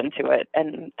research into it,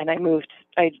 and I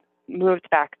moved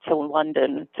back to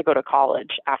London to go to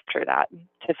college after that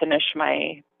to finish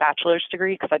my bachelor's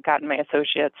degree, because I'd gotten my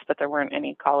associate's, but there weren't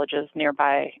any colleges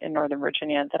nearby in Northern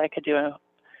Virginia that I could do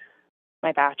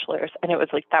my bachelor's. And it was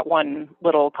that one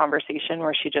little conversation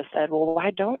where she just said, well,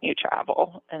 why don't you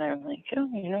travel? And I'm like, oh,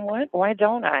 you know what? Why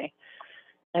don't I?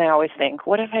 And I always think,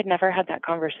 what if I'd never had that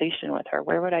conversation with her?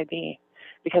 Where would I be?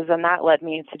 Because then that led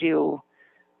me to do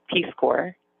Peace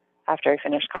Corps after I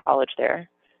finished college there.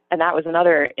 And that was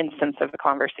another instance of a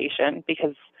conversation,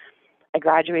 because I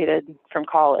graduated from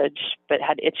college but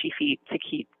had itchy feet to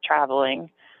keep traveling,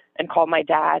 and called my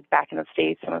dad back in the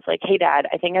States and was like, hey, Dad,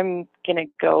 I think I'm going to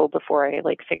go before I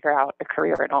figure out a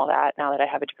career and all that now that I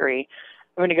have a degree.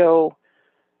 I'm going to go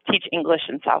teach English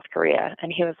in South Korea.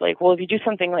 And he was like, well, if you do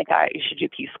something like that, you should do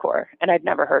Peace Corps. And I'd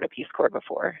never heard of Peace Corps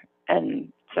before.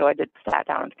 And so I sat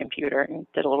down at the computer and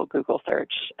did a little Google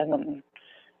search. And then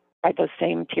I had those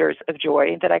same tears of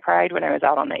joy that I cried when I was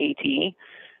out on the AT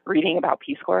reading about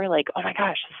Peace Corps. Like, oh my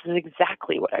gosh, this is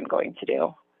exactly what I'm going to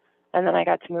do. And then I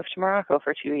got to move to Morocco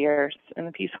for 2 years in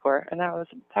the Peace Corps. And that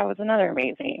was another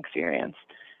amazing experience.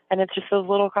 And it's just those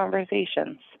little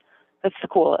conversations. That's the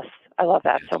coolest. I love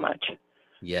that so much.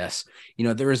 Yes. You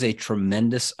know, there is a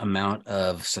tremendous amount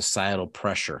of societal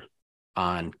pressure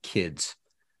on kids,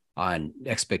 on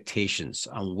expectations,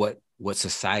 on what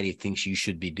society thinks you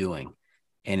should be doing.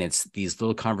 And it's these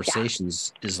little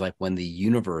conversations is like when the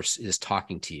universe is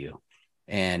talking to you.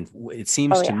 And it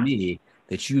seems to me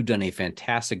that you've done a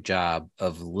fantastic job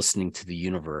of listening to the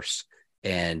universe.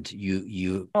 And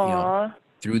you know,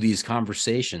 through these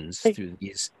conversations, through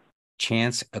these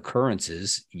chance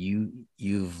occurrences,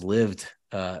 you've lived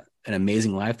an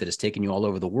amazing life that has taken you all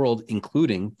over the world,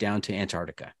 including down to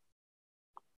Antarctica.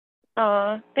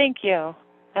 Thank you.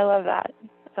 I love that.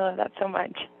 I love that so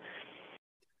much.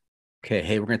 Okay.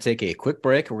 Hey, we're going to take a quick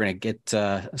break. We're going to get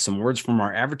some words from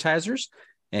our advertisers,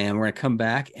 and we're going to come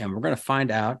back and we're going to find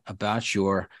out about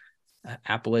your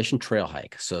Appalachian Trail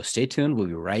hike. So stay tuned. We'll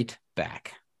be right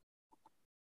back.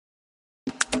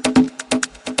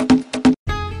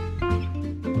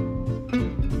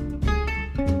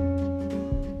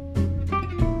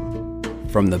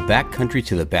 From the backcountry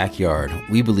to the backyard,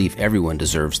 we believe everyone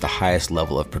deserves the highest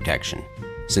level of protection.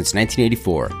 Since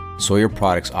 1984, Sawyer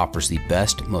Products offers the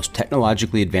best, most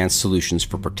technologically advanced solutions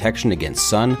for protection against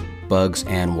sun, bugs,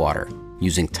 and water,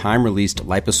 using time-released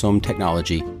liposome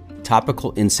technology,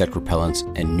 topical insect repellents,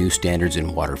 and new standards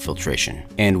in water filtration.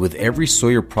 And with every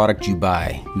Sawyer product you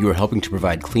buy, you are helping to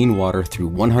provide clean water through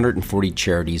 140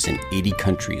 charities in 80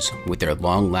 countries with their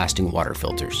long-lasting water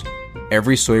filters.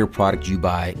 Every Sawyer product you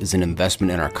buy is an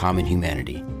investment in our common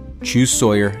humanity. Choose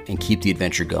Sawyer and keep the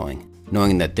adventure going,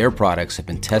 knowing that their products have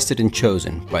been tested and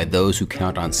chosen by those who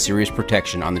count on serious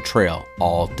protection on the trail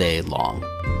all day long.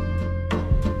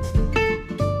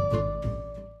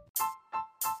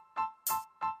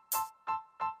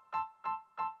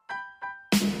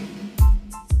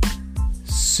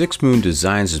 Six Moon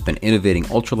Designs has been innovating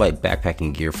ultralight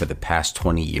backpacking gear for the past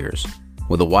 20 years.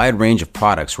 With a wide range of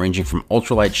products ranging from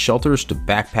ultralight shelters to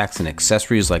backpacks and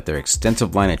accessories like their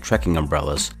extensive line of trekking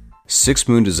umbrellas, Six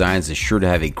Moon Designs is sure to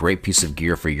have a great piece of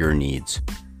gear for your needs.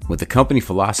 With the company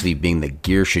philosophy being that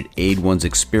gear should aid one's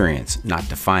experience, not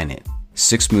define it,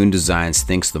 Six Moon Designs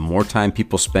thinks the more time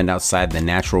people spend outside the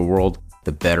natural world,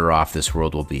 the better off this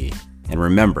world will be. And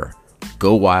remember,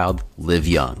 go wild, live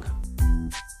young.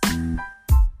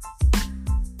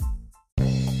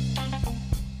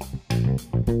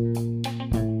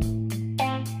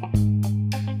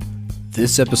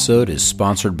 This episode is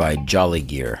sponsored by Jolly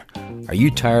Gear. Are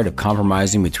you tired of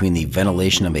compromising between the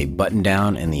ventilation of a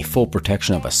button-down and the full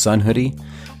protection of a sun hoodie?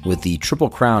 With the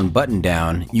Triple Crown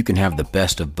button-down, you can have the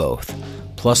best of both.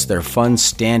 Plus, their fun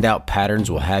standout patterns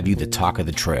will have you the talk of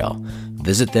the trail.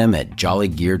 Visit them at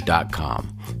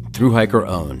jollygear.com. Thru Hiker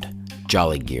owned,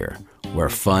 Jolly Gear, where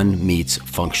fun meets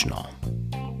functional.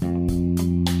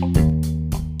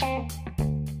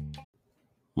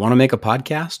 Want to make a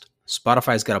podcast?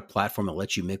 Spotify's got a platform that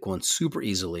lets you make one super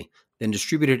easily, then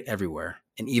distribute it everywhere,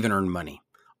 and even earn money,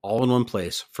 all in one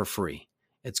place for free.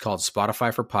 It's called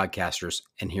Spotify for Podcasters,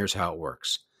 and here's how it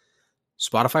works.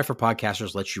 Spotify for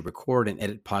Podcasters lets you record and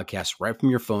edit podcasts right from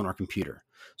your phone or computer,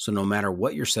 so no matter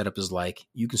what your setup is like,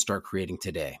 you can start creating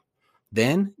today.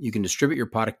 Then you can distribute your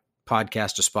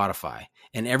podcast to Spotify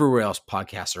and everywhere else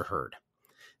podcasts are heard.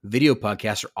 Video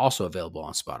podcasts are also available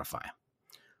on Spotify.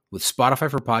 With Spotify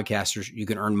for Podcasters, you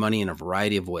can earn money in a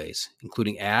variety of ways,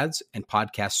 including ads and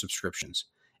podcast subscriptions.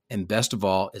 And best of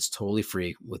all, it's totally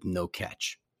free with no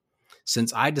catch.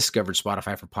 Since I discovered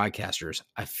Spotify for Podcasters,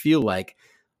 I feel like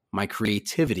my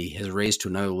creativity has raised to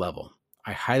another level.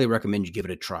 I highly recommend you give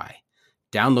it a try.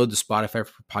 Download the Spotify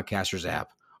for Podcasters app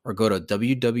or go to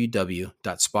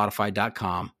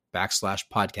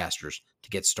www.spotify.com/podcasters to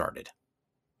get started.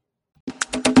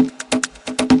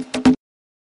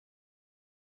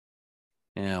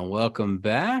 And welcome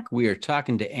back. We are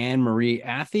talking to Anne Marie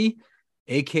Athey,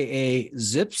 aka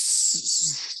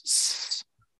Zipsss,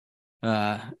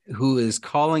 who is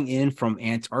calling in from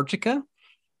Antarctica.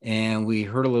 And we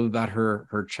heard a little about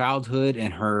her childhood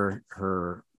and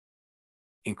her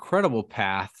incredible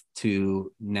path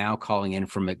to now calling in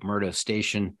from McMurdo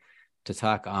Station to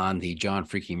talk on the John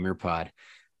Freaking Muir Pod.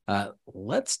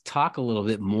 Let's talk a little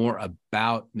bit more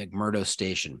about McMurdo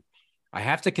Station. I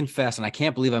have to confess, and I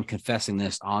can't believe I'm confessing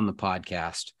this on the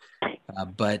podcast.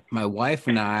 But my wife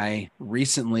and I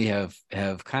recently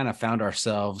have kind of found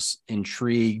ourselves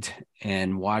intrigued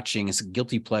and watching, it's a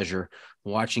guilty pleasure,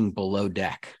 watching Below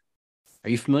Deck. Are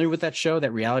you familiar with that show,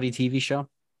 that reality TV show?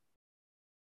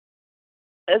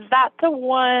 Is that the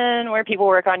one where people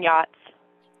work on yachts?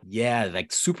 Yeah,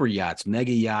 like super yachts,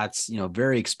 mega yachts,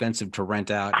 very expensive to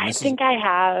rent out. And I think I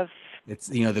have. It's,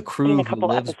 the seen crew a who couple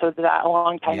lives, episodes of that a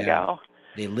long time ago.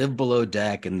 they live below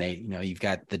deck, and they, you've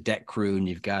got the deck crew, and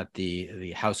you've got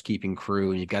the housekeeping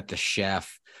crew, and you've got the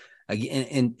chef. Again,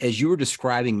 and as you were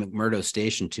describing McMurdo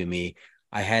Station to me,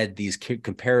 I had these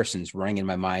comparisons running in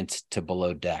my mind to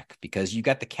Below Deck, because you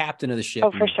got the captain of the ship,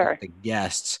 for sure, the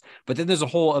guests, but then there's a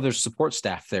whole other support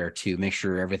staff there to make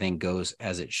sure everything goes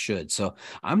as it should. So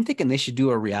I'm thinking they should do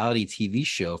a reality TV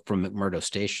show from McMurdo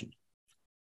Station.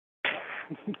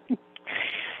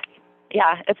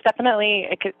 Yeah, it's definitely,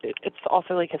 it's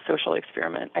also like a social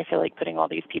experiment. I feel like putting all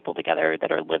these people together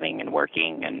that are living and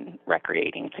working and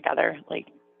recreating together, like,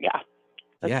 yeah.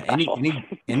 Yeah. Special.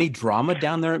 Any drama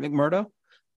down there at McMurdo?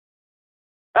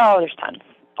 Oh, there's tons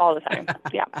all the time.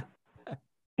 Yeah.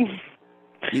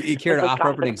 You care to offer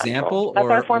up an example? That's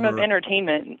our form of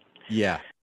entertainment. Yeah.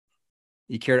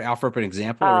 You care to offer up an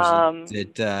example, or is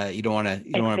it you don't want to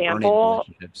burn any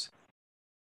relationships?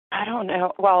 I don't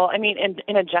know. Well, I mean,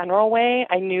 in a general way,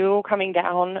 I knew coming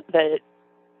down that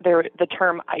the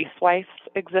term ice wife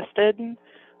existed,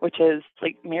 which is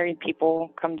like married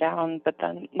people come down, but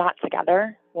then not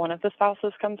together. One of the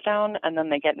spouses comes down, and then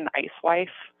they get an ice wife,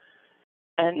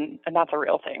 and that's a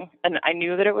real thing. And I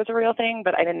knew that it was a real thing,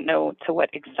 but I didn't know to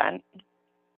what extent.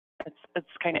 It's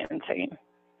kind of insane.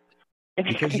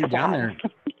 Because you're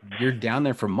down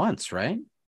there for months, right?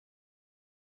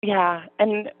 Yeah,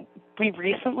 and we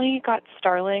recently got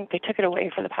Starlink. They took it away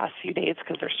for the past few days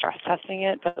because they're stress testing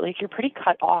it, but like you're pretty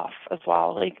cut off as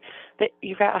well. Like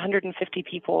you've got 150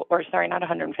 people, or sorry, not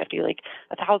 150, like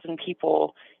 1,000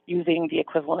 people using the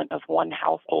equivalent of one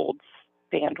household's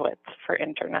bandwidth for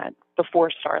internet before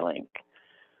Starlink.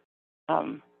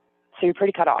 So you're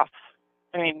pretty cut off.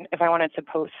 I mean, if I wanted to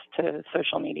post to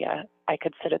social media, I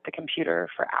could sit at the computer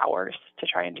for hours to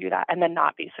try and do that and then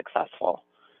not be successful.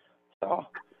 So,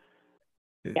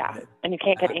 yeah. And you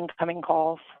can't get incoming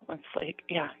calls. It's like,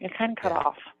 yeah, you're kind of cut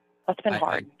off. That's been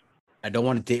hard. I don't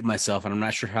want to date myself, and I'm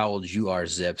not sure how old you are,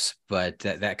 Zips, but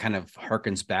that kind of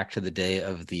harkens back to the day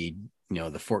of the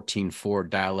 14.4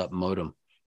 dial-up modem.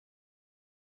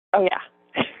 Oh, yeah.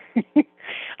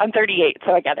 I'm 38,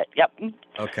 so I get it. Yep.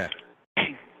 Okay.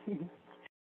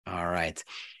 All right.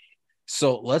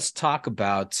 So let's talk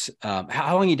about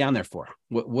how long are you down there for?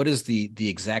 What is the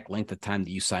exact length of time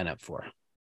that you sign up for?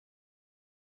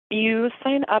 You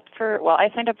sign up I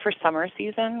signed up for summer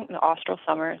season, the austral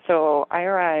summer. So I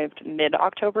arrived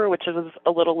mid-October, which was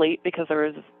a little late because there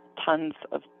was tons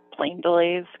of plane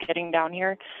delays getting down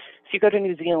here. So you go to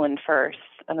New Zealand first,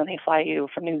 and then they fly you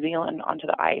from New Zealand onto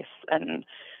the ice. And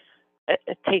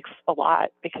it takes a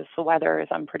lot because the weather is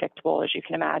unpredictable, as you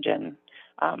can imagine.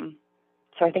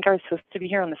 So I think I was supposed to be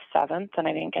here on the 7th, and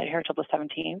I didn't get here till the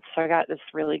 17th. So I got this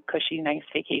really cushy, nice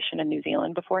vacation in New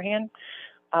Zealand beforehand.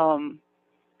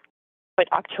 But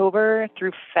October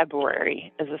through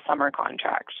February is a summer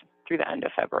contract through the end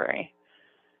of February.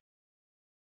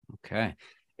 Okay.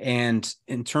 And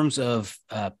in terms of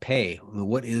pay,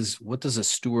 what does a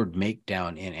steward make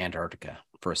down in Antarctica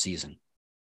for a season?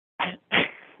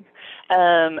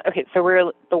 Okay, so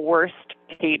we're the worst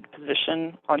paid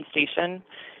position on station,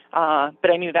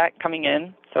 but I knew that coming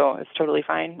in, so it's totally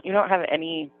fine. You don't have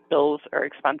any bills or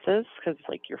expenses because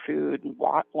like your food,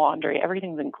 laundry,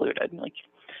 everything's included. Like,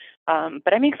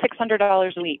 but I make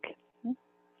 $600 a week.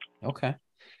 Okay.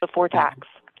 Before tax.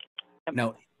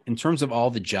 Now, in terms of all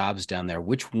the jobs down there,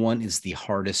 which one is the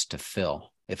hardest to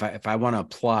fill? If I want to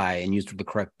apply and use the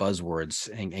correct buzzwords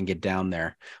and get down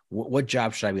there, what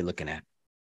job should I be looking at?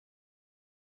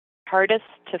 Hardest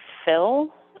to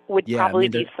fill would probably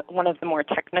be one of the more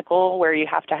technical, where you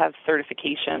have to have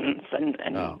certifications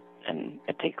and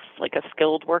it takes like a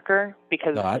skilled worker,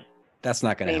 because that's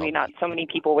not going to help. Maybe not so many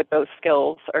people with those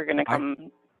skills are going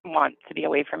to want to be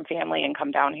away from family and come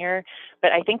down here.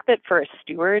 But I think that for a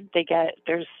steward,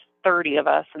 there's 30 of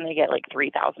us, and they get like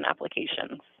 3,000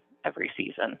 applications every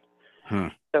season.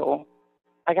 So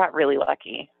I got really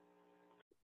lucky.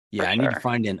 Yeah, I need to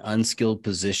find an unskilled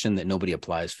position that nobody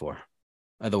applies for.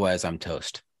 Otherwise, I'm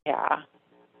toast. Yeah.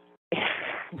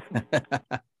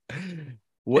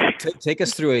 Take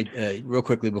us through real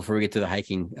quickly before we get to the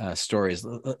hiking stories.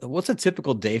 What's a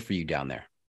typical day for you down there?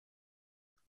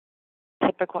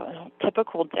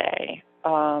 Typical day.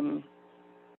 There's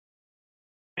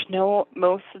No,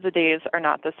 most of the days are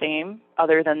not the same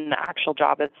other than the actual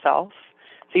job itself.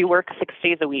 So you work 6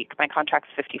 days a week. My contract's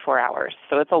 54 hours,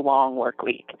 so it's a long work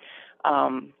week.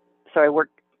 So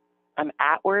I'm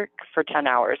at work for 10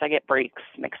 hours. I get breaks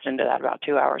mixed into that, about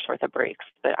 2 hours worth of breaks.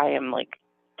 But I am like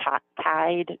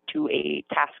tied to a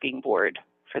tasking board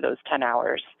for those 10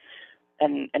 hours.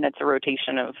 And it's a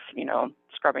rotation of,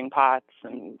 scrubbing pots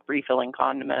and refilling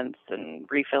condiments and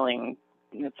refilling,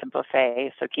 it's a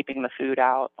buffet, so keeping the food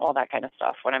out, all that kind of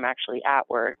stuff when I'm actually at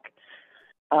work.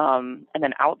 And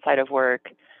then outside of work,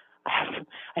 I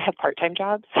have part-time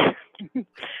jobs.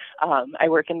 I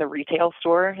work in the retail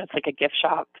store. It's like a gift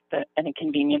shop and a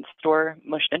convenience store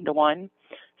mushed into one.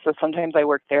 So sometimes I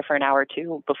work there for an hour or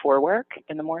two before work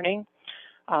in the morning.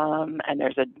 And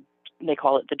they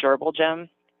call it the gerbil gym,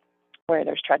 where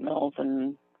there's treadmills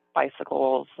and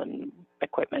bicycles and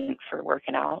equipment for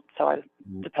working out. So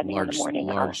depending on the morning.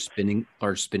 Large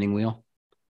spinning wheel.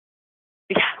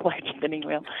 Yeah, large spinning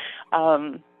wheel.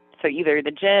 So either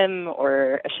the gym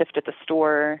or a shift at the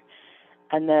store.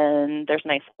 And then there's a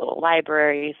nice little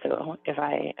library. So if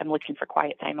I am looking for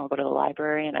quiet time, I'll go to the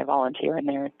library and I volunteer in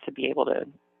there to be able to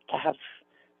have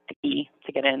the key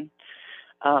to get in.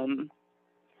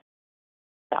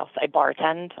 I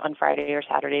bartend on Friday or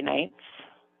Saturday nights.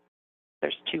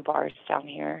 There's 2 bars down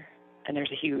here, and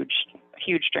there's a huge,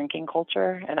 huge drinking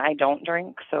culture, and I don't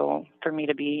drink. So for me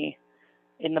to be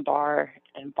in the bar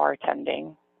and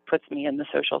bartending puts me in the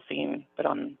social scene, but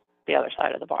on the other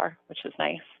side of the bar, which is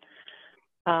nice.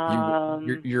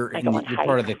 You're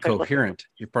part of the coherent.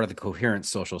 You're part of the coherent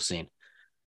social scene.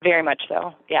 Very much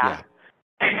so. Yeah.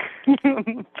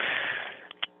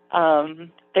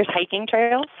 There's hiking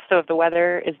trails. So if the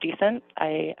weather is decent,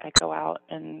 I go out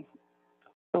and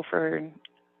go for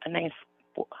a nice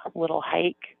little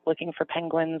hike looking for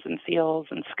penguins and seals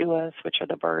and skuas, which are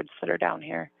the birds that are down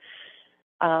here.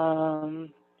 And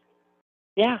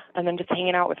then just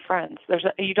hanging out with friends.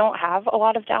 You don't have a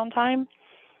lot of downtime,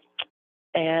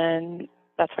 and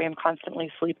that's why I'm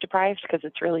constantly sleep deprived, because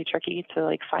it's really tricky to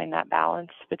like find that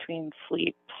balance between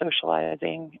sleep,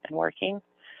 socializing, and working.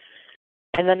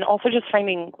 And then also just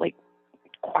finding like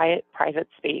quiet, private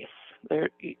space.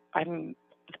 I'm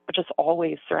just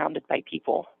always surrounded by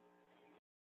people.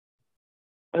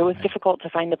 It was difficult to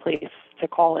find a place to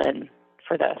call in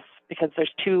for this because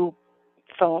there's 2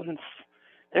 phones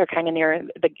that are kind of near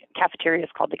the cafeteria. Is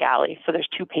called the galley. So there's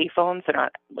 2 pay phones.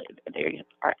 They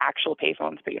are actual pay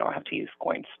phones, but you don't have to use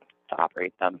coins to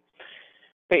operate them.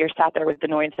 But you're sat there with the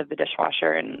noise of the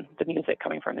dishwasher and the music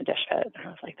coming from the dish pit. And I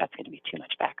was like, that's going to be too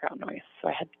much background noise. So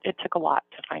it took a lot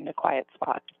to find a quiet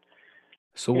spot.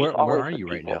 So where are you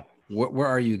right now? Where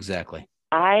are you exactly?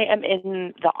 I am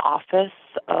in the office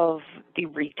of the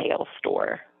retail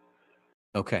store.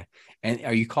 Okay. And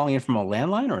are you calling in from a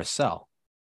landline or a cell?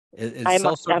 Is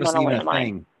cell service I'm on a even landline. a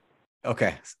thing?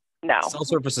 Okay. No. Cell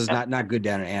service is not good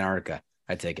down in Antarctica,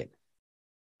 I take it.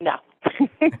 No.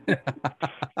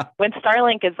 When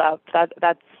Starlink is up,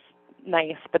 that's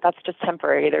nice, but that's just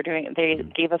temporary. They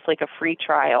gave us like a free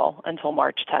trial until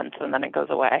March 10th, and then it goes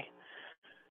away.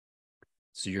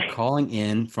 So you're calling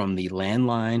in from the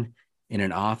landline in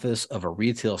an office of a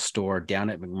retail store down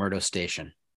at McMurdo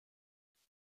Station.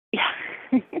 Yeah.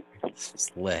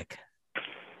 Slick.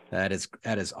 That is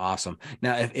awesome.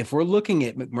 Now, if we're looking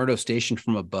at McMurdo Station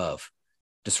from above,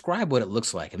 describe what it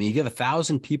looks like. I mean, you have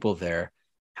 1,000 people there.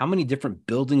 How many different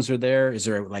buildings are there? Is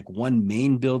there like one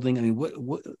main building? I mean,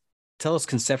 what tell us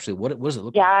conceptually, what does it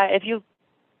look like? Yeah,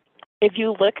 if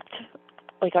you looked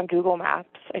like on Google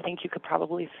Maps, I think you could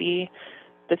probably see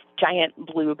this giant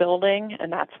blue building,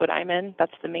 and that's what I'm in.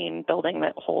 That's the main building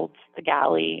that holds the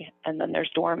galley, and then there's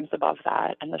dorms above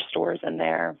that, and the stores in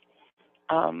there.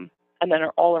 And then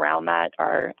all around that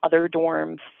are other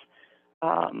dorms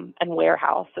and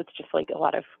warehouse. It's just like a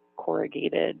lot of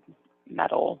corrugated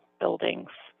metal buildings.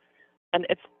 And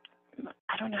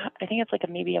I don't know, I think it's like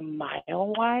maybe a mile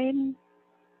wide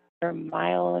or a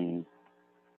mile and,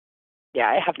 yeah,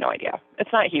 I have no idea.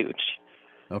 It's not huge.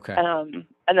 Okay. And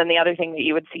then the other thing that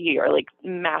you would see are like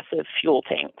massive fuel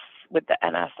tanks with the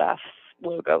NSF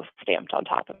logo stamped on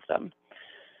top of them.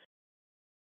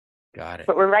 Got it.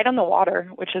 But we're right on the water,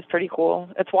 which is pretty cool.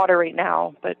 It's water right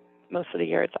now, but most of the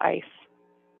year it's ice.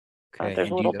 Okay. There's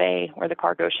a little bay where the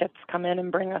cargo ships come in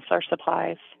and bring us our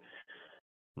supplies.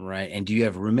 Right. And do you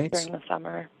have roommates? During the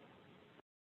summer.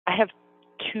 I have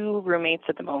 2 roommates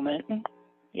at the moment.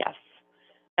 Yes.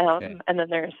 Okay. And then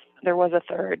there was a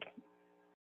third.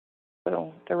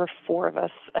 So there were 4 of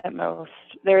us at most.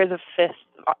 There is a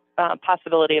 5th,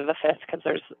 possibility of a 5th because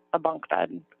there's a bunk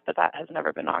bed, but that has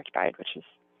never been occupied, which is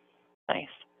nice.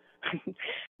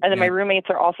 And then my roommates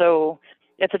are also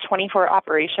it's a 24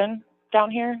 operation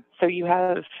down here. So you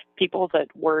have people that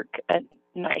work at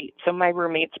night. So my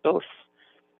roommates both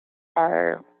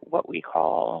are what we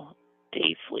call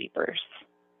day sleepers.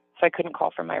 So I couldn't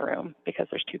call from my room because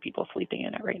there's 2 people sleeping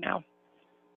in it right now.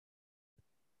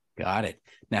 Got it.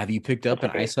 Now, have you picked up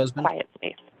an ice husband? Quiet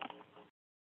space.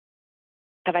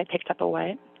 Have I picked up a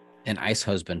what? An ice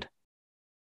husband.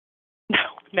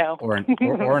 No. Or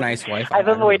an ice wife. I've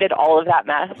avoided all of that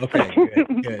mess. Okay,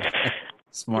 good.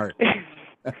 Smart.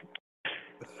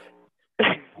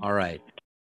 All right.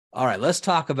 Let's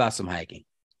talk about some hiking.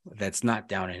 That's not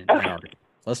down in Oregon.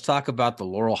 Let's talk about the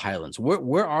Laurel Highlands.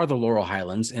 Where are the Laurel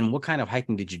Highlands, and what kind of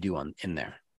hiking did you do in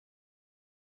there?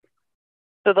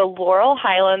 So the Laurel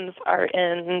Highlands are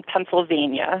in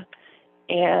Pennsylvania,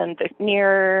 and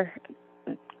near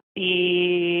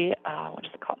the what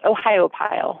is it called? Ohio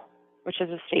Pile, which is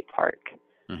a state park.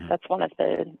 Mm-hmm. That's one of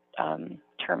the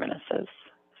terminuses. Is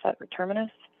that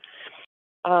terminus?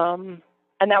 And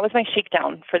that was my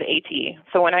shakedown for the AT.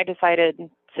 So when I decided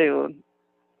to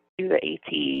do the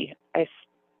AT,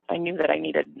 I knew that I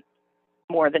needed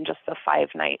more than just the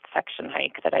 5-night section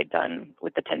hike that I'd done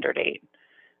with the Tinder date.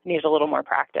 I needed a little more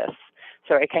practice.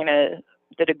 So I kind of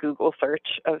did a Google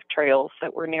search of trails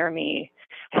that were near me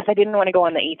because I didn't want to go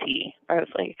on the AT. I was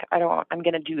like, I'm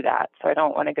going to do that. So I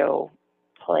don't want to go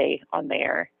play on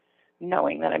there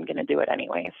knowing that I'm going to do it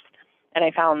anyways. And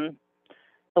I found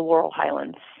the Laurel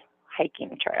Highlands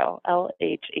hiking trail,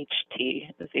 LHHT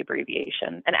is the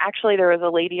abbreviation. And actually there was a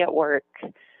lady at work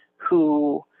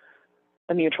who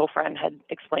a mutual friend had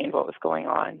explained what was going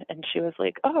on. And she was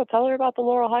like, oh, tell her about the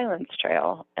Laurel Highlands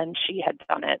Trail. And she had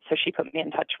done it. So she put me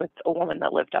in touch with a woman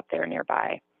that lived up there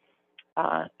nearby,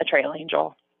 a trail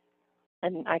angel.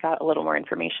 And I got a little more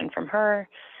information from her.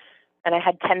 And I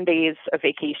had 10 days of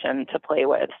vacation to play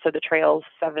with. So the trail's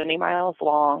 70 miles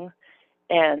long.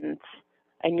 And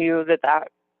I knew that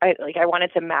I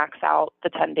wanted to max out the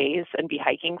 10 days and be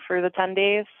hiking for the 10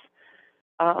 days.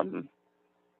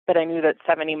 But I knew that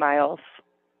 70 miles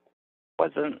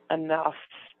wasn't enough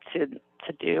to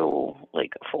do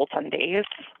like a full 10 days.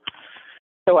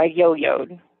 So I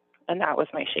yo-yoed, and that was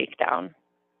my shakedown.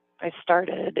 I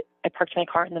parked my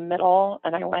car in the middle,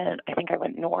 and I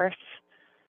went north,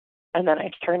 and then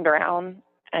I turned around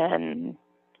and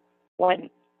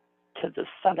went to the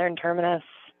southern terminus,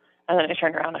 and then I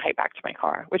turned around and hiked back to my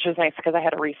car, which was nice because I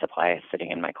had a resupply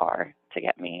sitting in my car to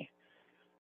get me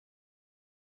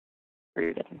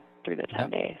through the 10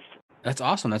 days. That's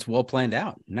awesome. That's well planned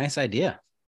out. Nice idea.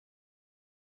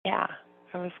 Yeah,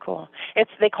 it was cool.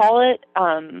 They call it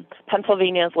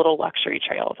Pennsylvania's Little Luxury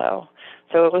Trail, though.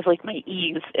 So it was like my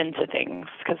ease into things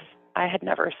because I had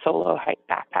never solo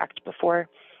backpacked before.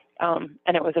 And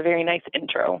it was a very nice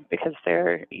intro because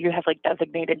you have like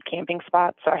designated camping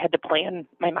spots. So I had to plan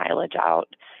my mileage out.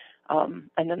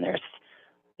 And then there's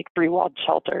like 3 walled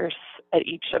shelters at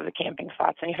each of the camping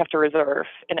spots, and you have to reserve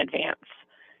in advance.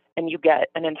 And you get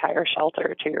an entire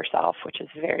shelter to yourself, which is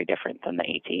very different than the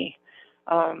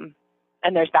AT.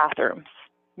 And there's bathrooms,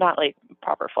 not like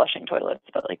proper flushing toilets,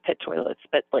 but like pit toilets,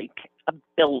 but like a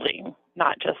building,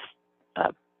 not just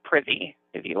a privy,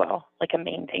 if you will, like a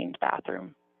maintained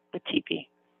bathroom with teepee.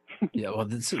 Yeah, well,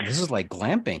 this is like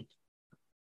glamping.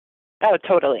 Oh,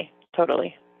 totally.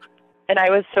 And I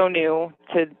was so new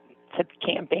to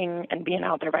camping and being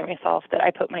out there by myself that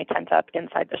I put my tent up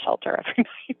inside the shelter every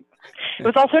night. It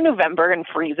was also November and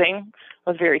freezing. It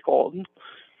was very cold.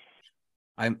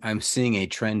 I'm seeing a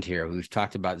trend here. We've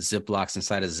talked about Ziplocs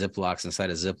inside of Ziplocs inside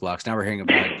of Ziplocs. Now we're hearing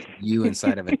about you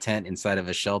inside of a tent inside of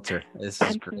a shelter. This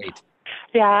is great.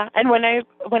 Yeah, and when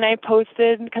I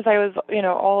posted, because I was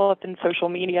all up in social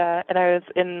media, and I was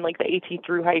in like the AT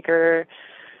Thru Hiker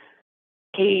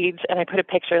page, and I put a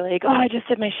picture like, oh, I just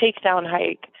did my shakedown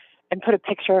hike, and put a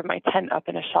picture of my tent up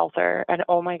in a shelter, and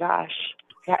oh my gosh,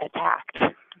 I got attacked.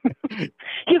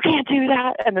 You can't do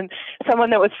that. And then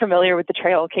someone that was familiar with the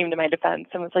trail came to my defense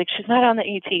and was like, she's not on the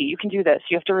AT. You can do this.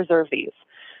 You have to reserve these.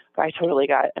 But I totally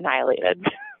got annihilated.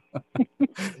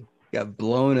 Got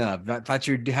blown up. I thought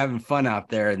you were having fun out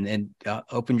there and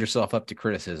opened yourself up to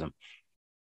criticism.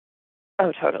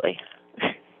 Oh, totally.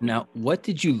 Now, what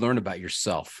did you learn about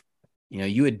yourself?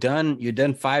 You had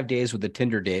done 5 days with the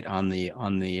Tinder date on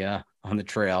the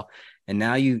trail, and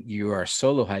now you are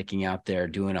solo hiking out there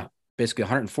doing basically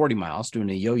 140 miles, doing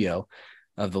a yo-yo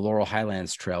of the Laurel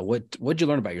Highlands Trail. What'd you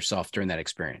learn about yourself during that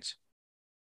experience?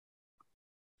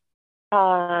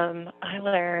 I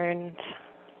learned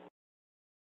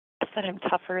that I'm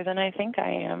tougher than I think I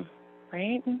am,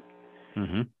 right?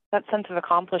 Mm-hmm. That sense of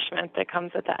accomplishment that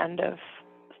comes at the end of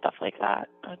stuff like that.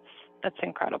 That's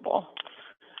incredible.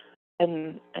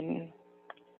 And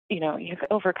you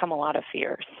overcome a lot of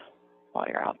fears while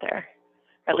you're out there.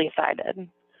 At least I did.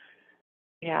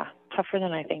 Yeah, tougher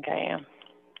than I think I am.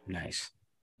 Nice.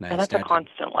 And that's a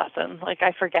constant lesson. Like,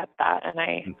 I forget that, and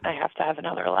I have to have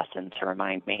another lesson to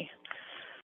remind me.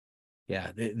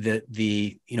 Yeah,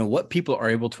 the what people are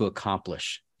able to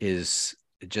accomplish is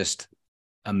just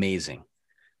amazing.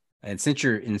 And since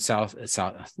you're in South,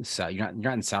 you're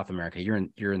not in South America. You're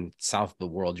in south of the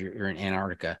world. You're in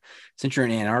Antarctica. Since you're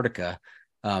in Antarctica,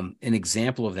 an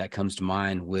example of that comes to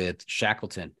mind with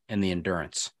Shackleton and the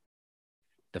Endurance.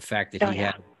 The fact that he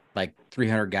had like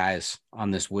 300 guys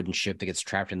on this wooden ship that gets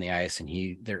trapped in the ice,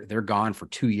 and they're gone for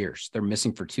 2 years. They're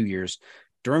missing for 2 years.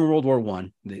 During World War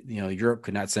I, Europe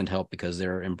could not send help because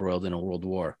they're embroiled in a world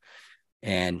war.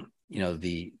 And,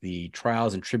 the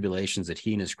trials and tribulations that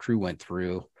he and his crew went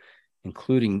through,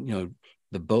 including,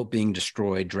 the boat being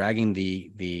destroyed, dragging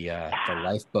the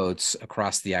lifeboats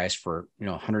across the ice for,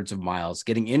 hundreds of miles,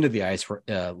 getting into the ice for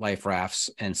life rafts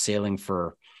and sailing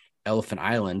for Elephant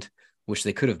Island, which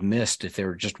they could have missed if they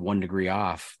were just 1 degree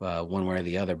off one way or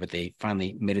the other, but they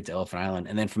finally made it to Elephant Island.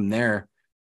 And then from there,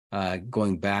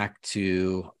 going back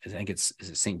to, I think is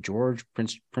it St. George,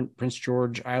 Prince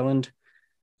George Island,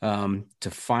 to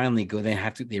finally go.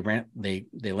 They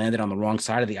landed on the wrong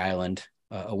side of the island,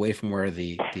 away from where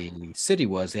the city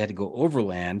was. They had to go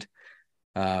overland,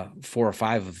 4 or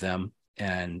 5 of them,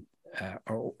 and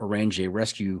arrange a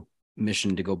rescue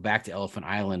mission to go back to Elephant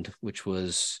Island, which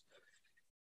was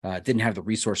didn't have the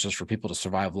resources for people to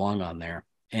survive long on there.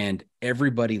 And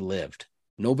everybody lived.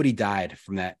 Nobody died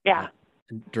from that. Yeah.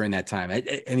 During that time.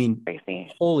 I mean,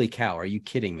 crazy. Holy cow. Are you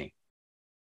kidding me?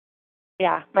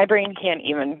 Yeah. My brain can't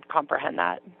even comprehend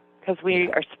that, because we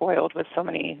are spoiled with so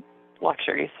many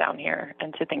luxuries down here.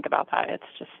 And to think about that, it's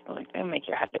just like, it'll make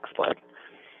your head explode.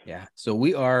 Yeah. So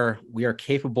we are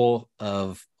capable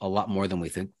of a lot more than we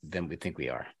think we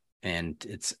are. And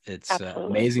it's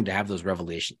amazing to have those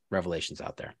revelations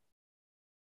out there.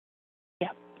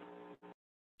 Yeah.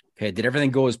 Okay. Did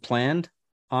everything go as planned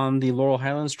on the Laurel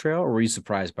Highlands Trail, or were you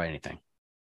surprised by anything?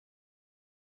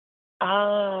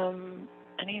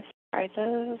 Any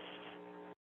surprises?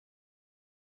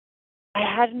 I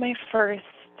had my first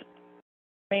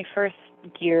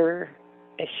gear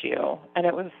issue, and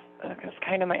it was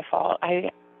kind of my fault.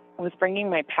 I was bringing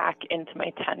my pack into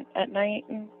my tent at night,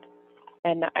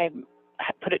 and I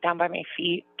put it down by my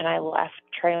feet, and I left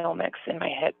trail mix in my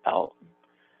hip belt.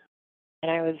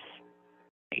 And I was,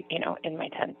 in my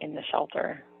tent in the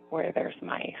shelter where there's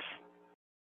mice.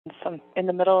 And in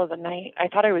the middle of the night, I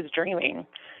thought I was dreaming,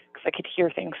 because I could hear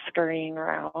things scurrying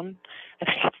around, and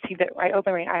I could see that. I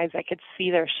opened my eyes, I could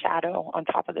see their shadow on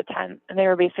top of the tent, and they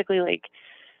were basically like,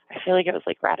 I feel like it was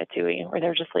like Ratatouille, where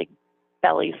they're just like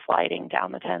belly sliding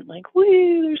down the tent, like,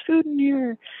 wee, there's food in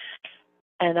here.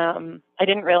 And I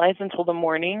didn't realize until the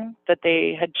morning that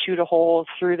they had chewed a hole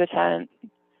through the tent,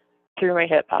 through my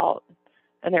hip belt,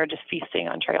 and they were just feasting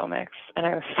on trail mix. And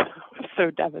I was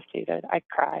so devastated. I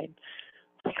cried.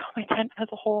 Like, oh, my tent has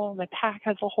a hole, my pack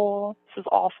has a hole. This is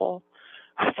awful.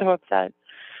 I was so upset.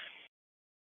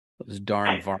 Those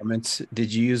darn varmints.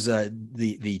 Did you use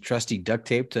the trusty duct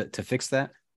tape to fix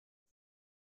that?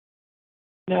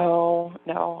 No,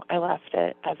 I left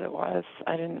it as it was.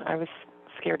 I was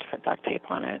scared to put duct tape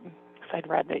on it, because I'd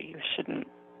read that you shouldn't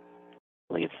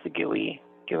leave the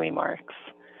gooey marks.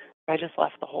 I just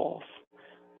left the holes.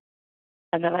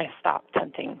 And then I stopped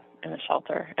tenting in the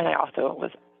shelter. And I also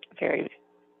was very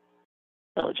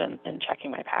diligent in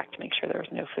checking my pack to make sure there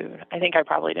was no food. I think I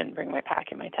probably didn't bring my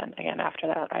pack in my tent again after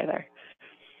that either.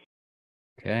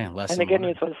 Okay. And the good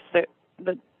news was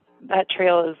that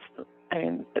trail is,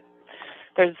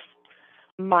 there's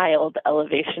mild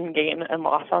elevation gain and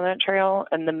loss on that trail.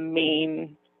 And the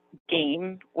main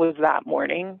gain was that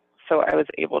morning. So I was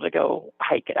able to go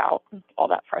hike it out. All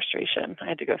that frustration, I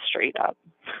had to go straight up.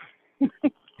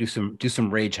 Do some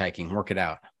rage hiking, work it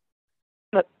out.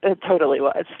 It totally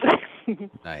was.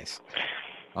 Nice.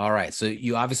 All right. So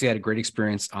you obviously had a great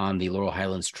experience on the Laurel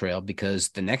Highlands Trail, because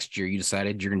the next year you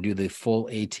decided you're going to do the full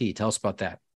AT. Tell us about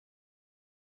that.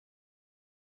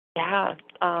 Yeah.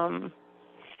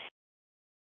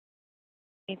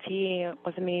 AT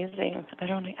was amazing. I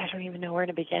don't even know where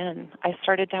to begin. I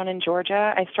started down in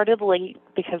Georgia. I started late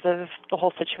because of the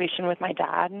whole situation with my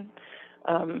dad.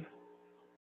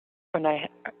 When I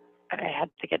had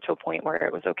to get to a point where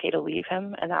it was okay to leave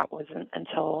him, and that wasn't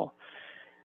until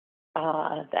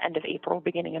the end of April,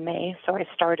 beginning of May. So I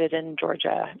started in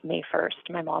Georgia May 1st.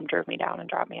 My mom drove me down and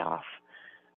dropped me off.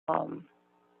 And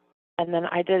then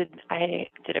I did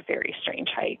a very strange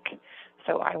hike.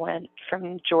 So I went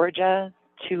from Georgia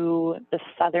to the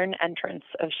southern entrance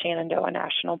of Shenandoah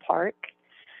National Park.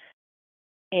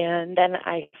 And then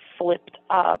I flipped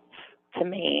up to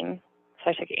Maine.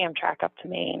 So I took Amtrak up to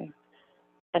Maine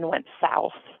and went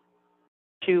south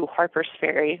to Harper's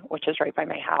Ferry, which is right by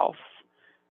my house.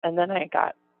 And then I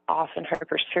got off in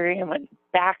Harper's Ferry and went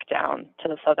back down to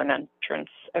the southern entrance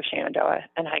of Shenandoah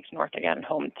and hiked north again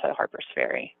home to Harper's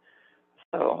Ferry.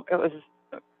 So it was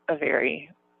a very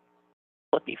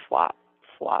flippy flop,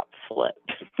 flip.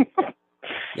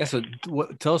 Yeah. So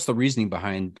tell us the reasoning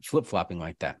behind flip-flopping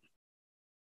like that.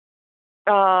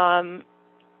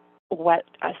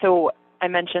 So I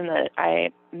mentioned that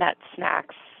I met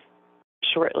Snacks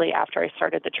shortly after I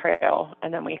started the trail,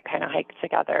 and then we kind of hiked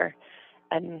together,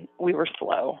 and we were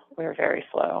slow. We were very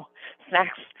slow.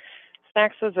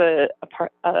 Snacks was a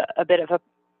bit of a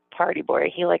party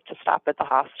boy. He liked to stop at the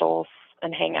hostels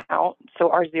and hang out. So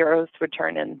our zeros would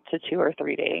turn into 2 or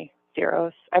 3 day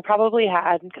zeros. I probably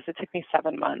had, because it took me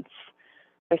 7 months.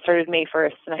 I started May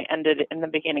 1st and I ended in the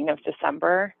beginning of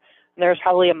December. And there was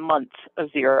probably a month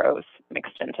of zeros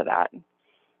mixed into that.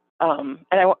 And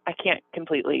I can't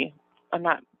completely, I'm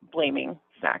not blaming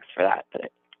Snacks for that,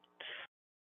 but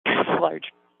it's a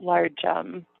large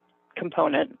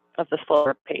component of the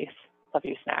slower pace. Love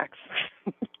you, Snacks.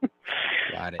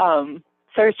 Got it.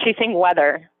 So I was chasing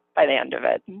weather by the end of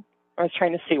it. I was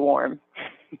trying to stay warm.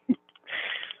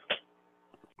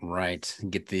 Right.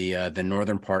 Get the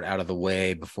northern part out of the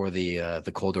way before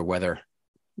the colder weather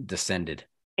descended.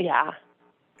 Yeah.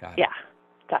 Got it. Yeah,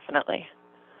 definitely.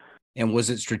 And was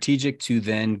it strategic to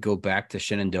then go back to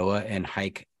Shenandoah and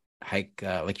hike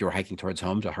like you were hiking towards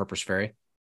home to Harper's Ferry?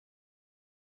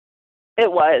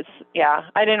 It was, yeah.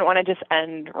 I didn't want to just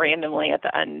end randomly at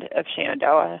the end of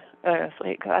Shenandoah. I was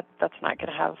like, that's not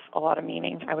going to have a lot of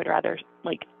meaning. I would rather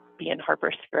be in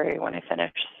Harper's Ferry when I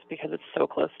finish because it's so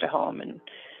close to home, and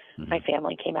my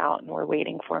family came out and were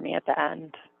waiting for me at the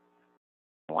end.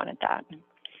 I wanted that.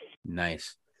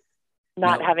 Nice.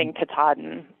 Not having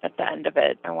Katahdin at the end of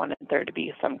it. I wanted there to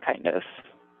be some kind of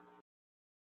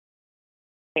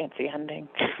fancy ending.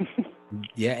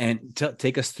 Yeah, and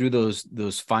take us through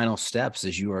those final steps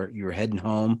as you're heading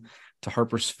home to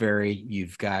Harper's Ferry.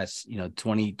 You've got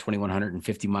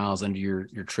 2,150 miles under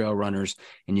your trail runners,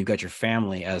 and you've got your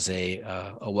family as a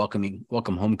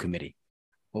welcome home committee.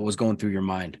 What was going through your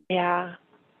mind? Yeah,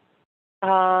 it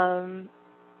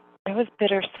was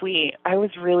bittersweet. I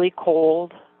was really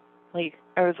cold. Like,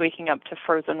 I was waking up to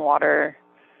frozen water,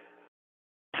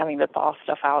 having to thaw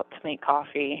stuff out to make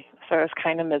coffee. So I was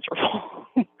kind of miserable.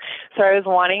 So I was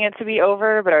wanting it to be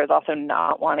over, but I was also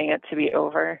not wanting it to be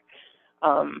over.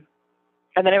 And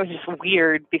then it was just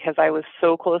weird because I was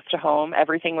so close to home.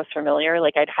 Everything was familiar.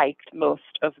 Like, I'd hiked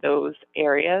most of those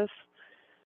areas.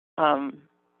 So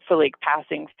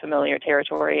passing familiar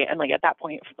territory. And at that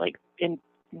point, in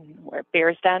where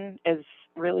Bear's Den is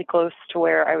really close to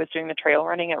where I was doing the trail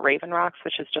running at Raven Rocks,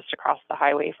 which is just across the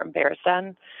highway from Bear's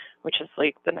Den, which is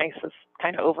the nicest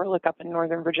kind of overlook up in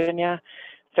Northern Virginia.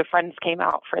 So friends came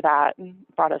out for that and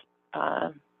brought us,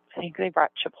 I think they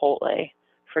brought Chipotle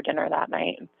for dinner that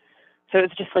night. So it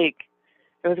was just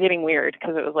it was getting weird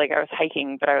because it was I was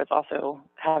hiking, but I was also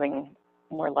having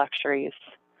more luxuries.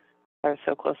 I was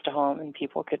so close to home and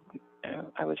people could,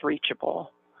 I was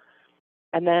reachable.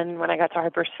 And then when I got to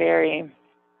Harper's Ferry,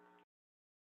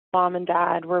 Mom and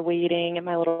Dad were waiting and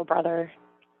my little brother.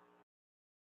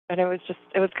 And it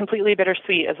was completely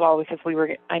bittersweet as well because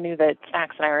I knew that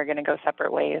Snacks and I were going to go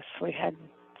separate ways. We had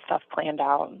stuff planned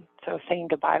out. So saying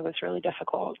goodbye was really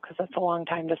difficult because that's a long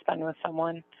time to spend with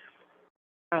someone.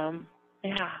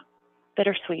 Yeah,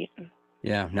 bittersweet.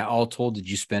 Yeah. Now, all told, did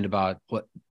you spend about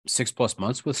 6+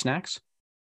 months with Snacks?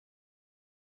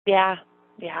 Yeah.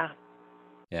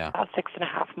 About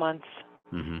 6.5 months.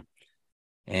 Mm-hmm.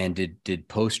 And did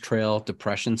post-trail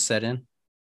depression set in?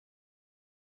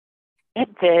 It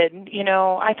did.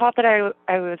 I thought that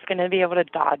I was going to be able to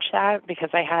dodge that because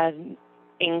I had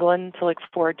England to look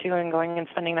forward to and going and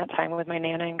spending that time with my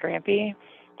Nana and Grampy.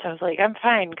 So I was like, I'm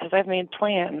fine because I've made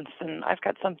plans and I've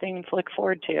got something to look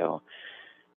forward to.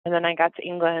 And then I got to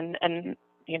England and,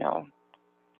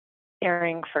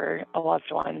 caring for a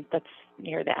loved one that's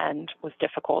near the end was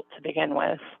difficult to begin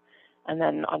with. And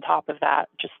then on top of that,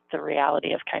 just the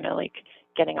reality of kind of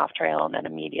getting off trail and then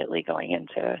immediately going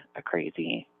into a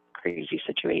crazy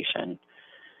situation.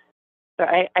 So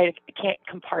I can't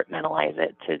compartmentalize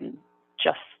it to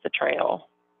just the trail.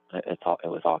 It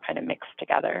was all kind of mixed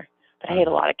together. But I ate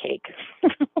a lot of cake.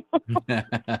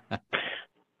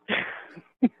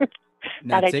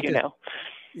 That I do know.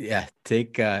 Yeah,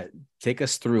 take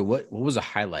us through what was a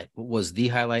highlight? What was the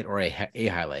highlight or a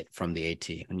highlight from the AT?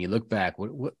 When you look back,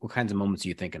 what kinds of moments are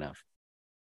you thinking of?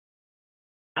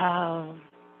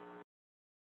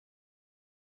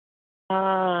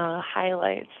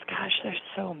 Highlights. Gosh, there's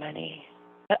so many.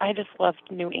 But I just loved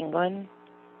New England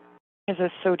because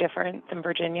it's so different than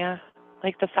Virginia.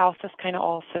 Like the South is kind of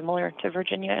all similar to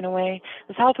Virginia in a way.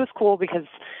 The South was cool because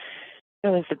it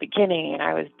was the beginning and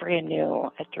I was brand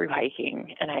new at through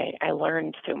hiking and I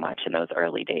learned so much in those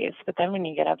early days. But then when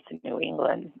you get up to New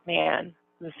England, man,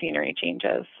 the scenery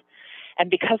changes. And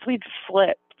because we'd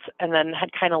flipped and then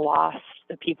had kind of lost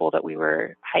the people that we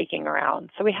were hiking around,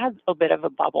 so we had a bit of a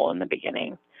bubble in the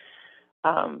beginning,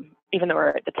 even though we're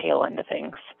at the tail end of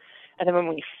things. And then when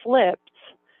we flipped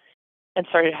and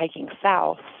started hiking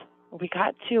south, we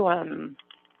got to,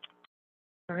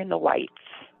 we're in the Whites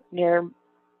near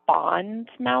Bond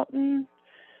Mountain,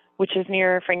 which is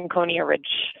near Franconia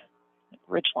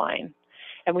Ridgeline.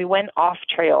 And we went off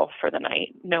trail for the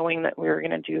night, knowing that we were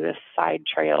going to do this side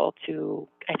trail to,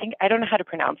 I don't know how to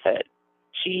pronounce it,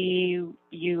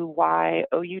 Guyot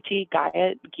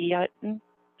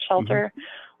Shelter,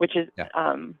 which is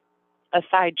a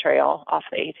side trail off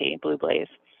the AT, Blue Blaze.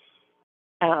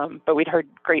 But we'd heard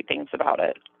great things about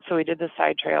it. So we did the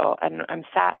side trail, and I'm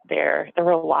sat there. There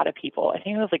were a lot of people. I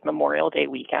think it was like Memorial Day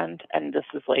weekend, and this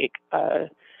is like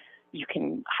you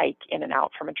can hike in and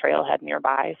out from a trailhead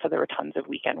nearby. So there were tons of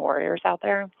weekend warriors out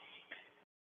there.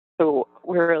 So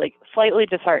we were like slightly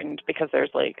disheartened because there's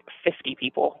like 50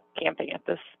 people camping at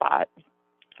this spot.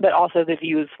 But also the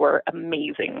views were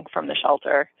amazing from the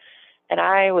shelter. And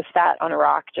I was sat on a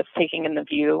rock just taking in the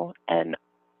view, and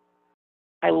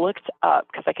I looked up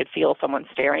because I could feel someone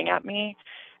staring at me,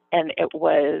 and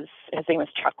his name was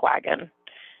Chuckwagon,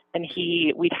 and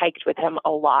we'd hiked with him a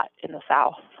lot in the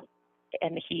South,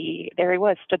 and there he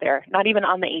was, stood there, not even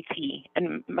on the AT,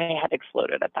 and my head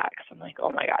exploded at that because I'm like, oh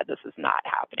my God, this is not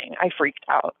happening. I freaked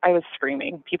out. I was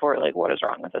screaming. People were like, what is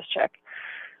wrong with this chick?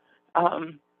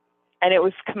 And it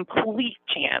was complete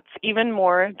chance, even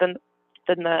more than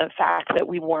the fact that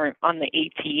we weren't on the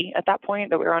AT at that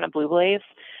point, that we were on a Blue Blaze.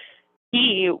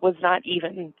 He was not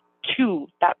even to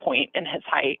that point in his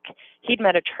hike. He'd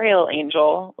met a trail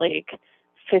angel like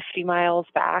 50 miles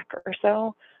back or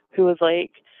so who was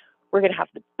like, we're going to have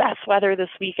the best weather this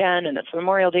weekend, and it's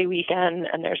Memorial Day weekend,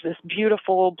 and there's this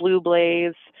beautiful Blue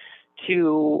Blaze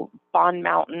to Bond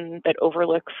Mountain that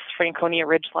overlooks Franconia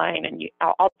Ridgeline, and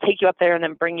I'll take you up there and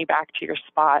then bring you back to your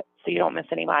spot so you don't miss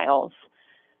any miles.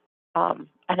 And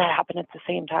that happened at the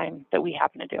same time that we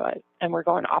happened to do it. And we're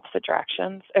going opposite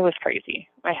directions. It was crazy.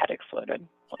 My head exploded,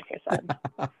 like I said.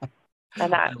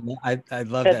 And I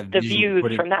love that. The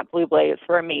views from that Blue Blaze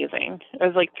were amazing. It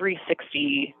was like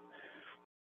 360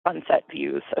 sunset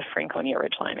views of Franconia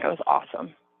Ridgeline. It was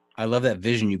awesome. I love that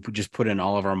vision you just put in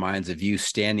all of our minds of you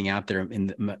standing out there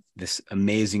in this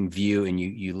amazing view, and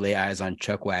you lay eyes on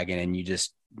Chuckwagon and you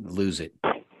just lose it.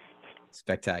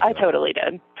 Spectacular. I totally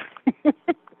did.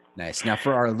 Nice. Now,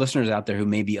 for our listeners out there who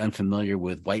may be unfamiliar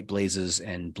with white blazes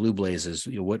and blue blazes,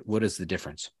 what is the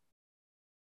difference?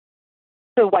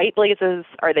 So white blazes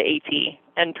are the AT,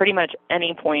 and pretty much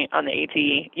any point on the AT,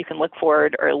 you can look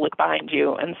forward or look behind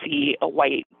you and see a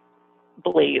white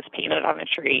blaze painted on a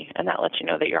tree, and that lets you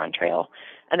know that you're on trail.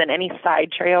 And then any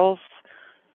side trails,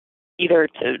 either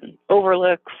to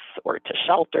overlooks or to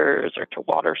shelters or to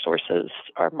water sources,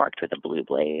 are marked with a blue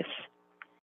blaze.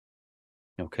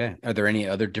 Okay. Are there any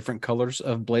other different colors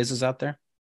of blazes out there?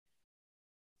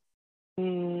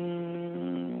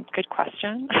 Good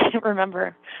question. I don't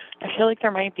remember. I feel like there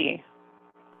might be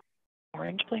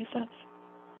orange blazes.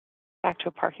 Back to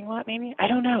a parking lot, maybe? I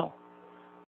don't know.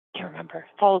 Can't remember.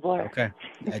 It's all a blur. Okay.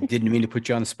 I didn't mean to put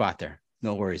you on the spot there.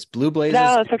 No worries. Blue blazes.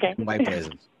 No, it's okay. White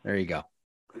blazes. There you go.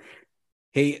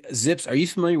 Hey, Zips, are you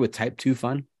familiar with Type 2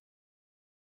 fun?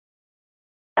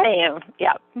 I am.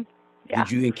 Yeah. Did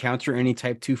you encounter any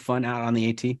Type 2 fun out on the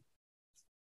AT?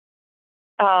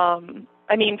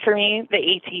 I mean, for me, the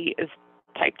AT is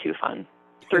Type 2 fun.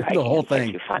 Through hiking, the whole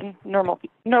thing. Type 2 fun.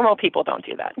 Normal people don't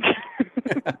do that.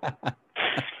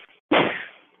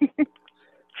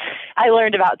 I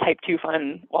learned about Type 2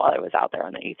 fun while I was out there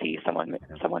on the AT. Someone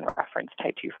referenced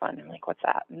Type 2 fun. I'm like, what's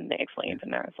that? And they explained,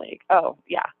 and I was like, oh,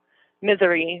 yeah,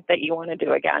 misery that you want to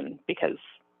do again because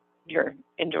you're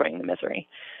enjoying the misery.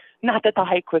 Not that the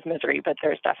hike was misery, but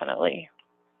there's definitely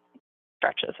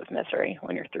stretches of misery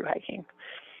when you're through hiking.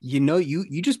 You know,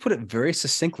 you just put it very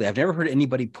succinctly. I've never heard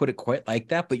anybody put it quite like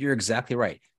that, but you're exactly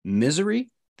right.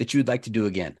 Misery that you would like to do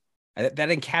again. That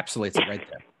encapsulates it right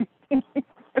there.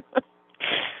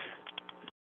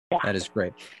 Yeah. That is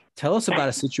great. Tell us about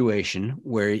a situation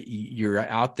where you're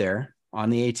out there on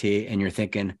the AT and you're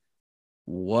thinking,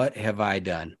 what have I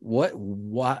done? What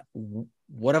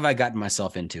have I gotten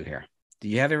myself into here? Do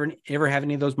you ever have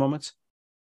any of those moments?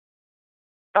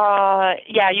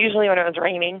 Yeah, usually when it was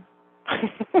raining. I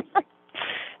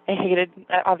hated,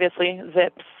 obviously,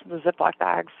 Zipsss, the Ziploc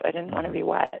bags. I didn't want to be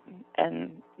wet,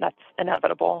 and that's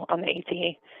inevitable on the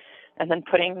AT. And then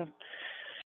putting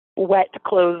wet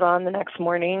clothes on the next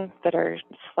morning that are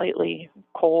slightly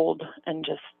cold and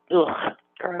just,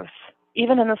 gross.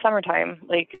 Even in the summertime,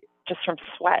 like just from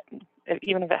sweat,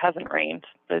 even if it hasn't rained,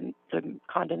 the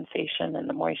condensation and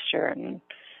the moisture and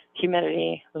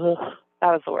humidity, that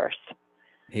was the worst.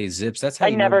 Hey, Zips, that's how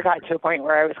I never got to a point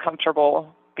where I was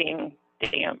comfortable being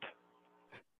damp.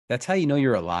 That's how you know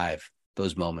you're alive,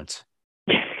 those moments.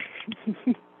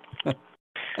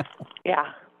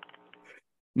 Yeah.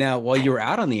 Now, while you were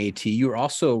out on the AT, you were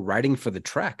also riding for the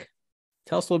Trek.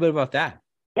 Tell us a little bit about that.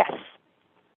 Yes.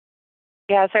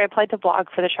 Yeah, so I applied to blog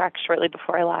for the Trek shortly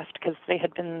before I left because they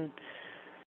had been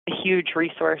a huge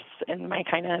resource in my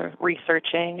kind of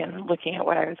researching and looking at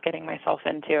what I was getting myself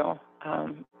into.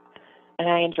 And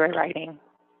I enjoy writing,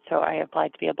 so I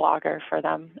applied to be a blogger for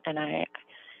them, and I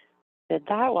did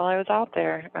that while I was out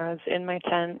there. I was in my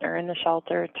tent or in the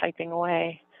shelter typing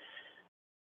away.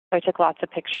 I took lots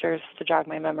of pictures to jog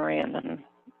my memory and then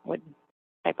would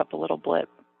type up a little blip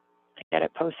and get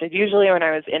it posted. Usually when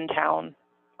I was in town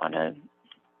on a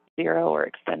 0 or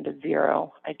extended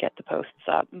 0, I'd get the posts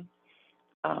up.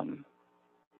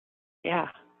 Yeah.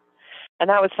 And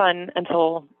that was fun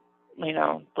until,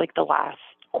 like the last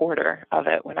quarter of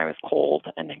it when I was cold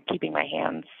and keeping my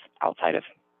hands outside of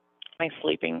my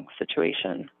sleeping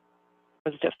situation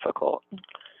was difficult.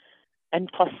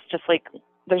 And plus just like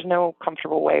there's no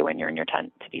comfortable way when you're in your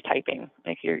tent to be typing.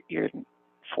 Like your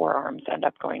forearms end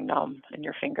up going numb and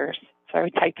your fingers. So I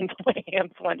would type until my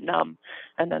hands went numb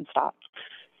and then stop.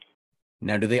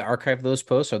 Now, do they archive those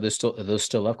posts? Are those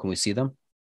still up? Can we see them?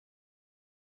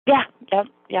 Yeah. Yep.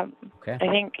 Okay. I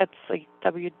think it's like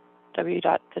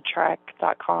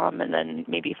www.thetrek.com and then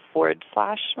maybe /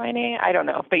 my name. I don't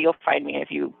know, but you'll find me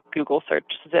if you Google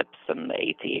search Zipsss and the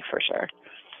AT for sure.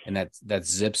 And that's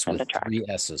Zipsss and with 3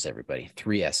 S's, everybody.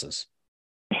 3 S's.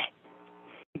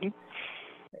 Mm-hmm.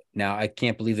 Now, I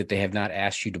can't believe that they have not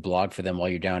asked you to blog for them while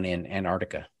you're down in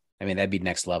Antarctica. I mean, that'd be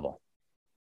next level.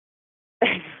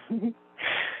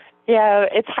 Yeah,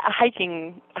 it's a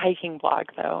hiking blog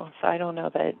though, so I don't know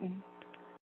that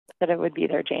it would be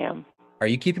their jam. Are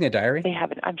you keeping a diary? They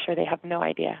haven't. I'm sure they have no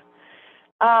idea.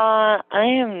 I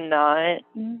am not.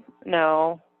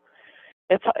 No,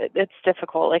 it's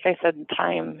difficult. Like I said,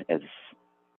 time is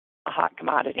a hot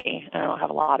commodity, and I don't have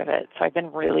a lot of it. So I've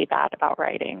been really bad about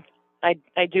writing. I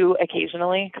do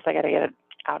occasionally because I got to get it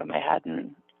out of my head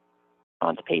and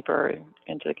onto paper,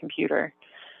 into the computer.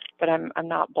 But I'm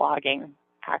not blogging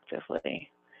actively.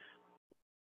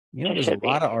 There's a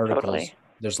lot of articles. Totally.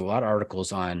 There's a lot of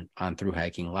articles on through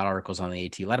hiking, a lot of articles on the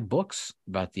AT, a lot of books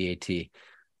about the AT.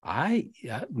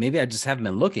 Maybe I just haven't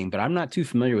been looking, but I'm not too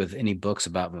familiar with any books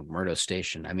about McMurdo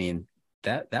Station. I mean,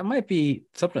 that might be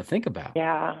something to think about.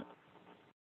 Yeah.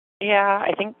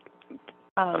 I think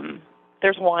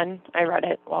there's one. I read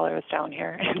it while I was down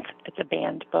here. It's a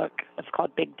banned book. It's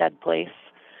called Big Dead Place,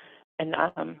 and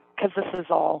because this is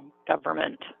all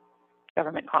government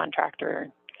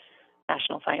contractor,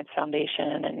 National Science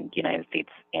Foundation, and United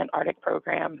States Antarctic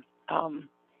Program. So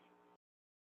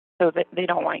that they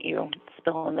don't want you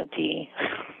spilling the tea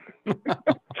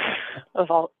of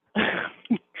all.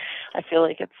 I feel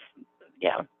like it's,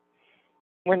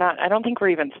 we're not. I don't think we're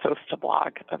even supposed to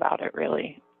blog about it.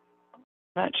 Really,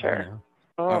 not sure.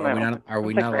 Are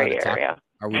we not allowed to talk?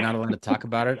 Are we not allowed to talk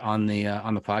about it on the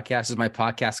podcast? Is my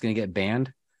podcast going to get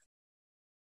banned?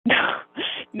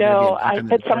 No,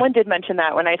 but someone did mention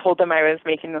that when I told them I was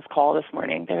making this call this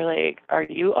morning. They're like, "Are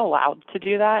you allowed to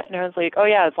do that?" And I was like, "Oh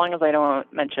yeah, as long as I don't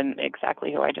mention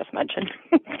exactly who I just mentioned."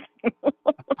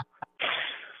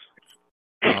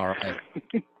 All right,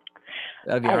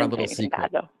 that'd be our little secret.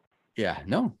 Bad, though. Yeah,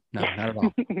 no, not at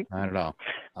all, not at all.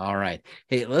 All right,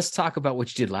 hey, let's talk about what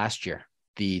you did last year,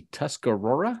 the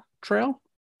Tuscarora Trail.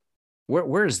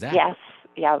 Where is that? Yes,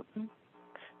 yeah.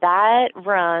 That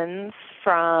runs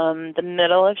from the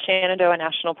middle of Shenandoah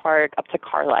National Park up to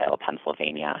Carlisle,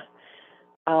 Pennsylvania.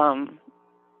 And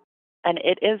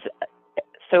it is,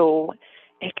 so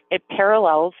it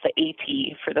parallels the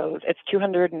AT for those. It's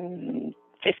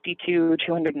 252,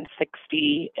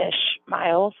 260-ish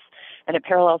miles. And it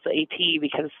parallels the AT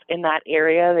because in that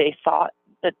area, they thought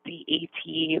that the AT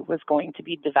was going to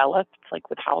be developed, like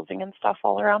with housing and stuff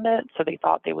all around it. So they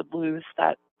thought they would lose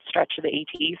that stretch of the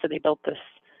AT. So they built this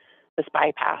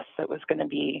bypass that was going to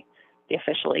be the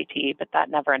official AT, but that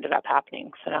never ended up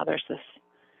happening. So now there's this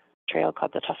trail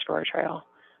called the Tuscarora Trail.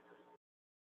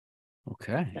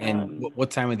 Okay. And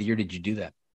what time of the year did you do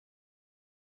that?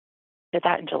 Did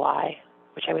that in July.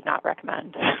 which I would not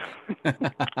recommend.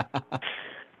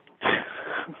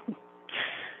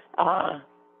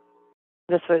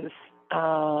 This was,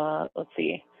 let's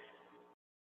see,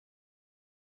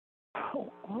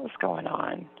 what was going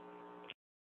on? I'm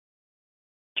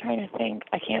trying to think.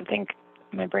 I can't think.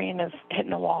 My brain is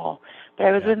hitting the wall. But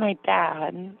I was with my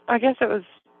dad. I guess it was,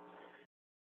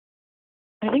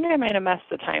 I think I might have messed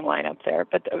the timeline up there,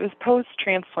 but it was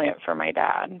post-transplant for my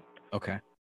dad. Okay.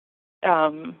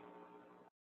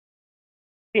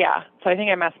 Yeah, so I think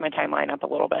I messed my timeline up a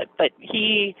little bit. But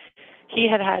he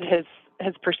had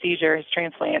his procedure, his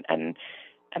transplant, and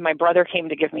my brother came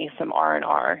to give me some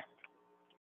R&R.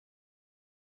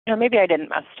 No, maybe I didn't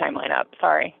mess the timeline up.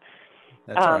 Sorry.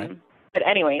 That's all right. But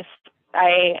anyways,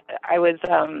 I was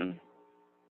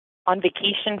on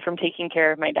vacation from taking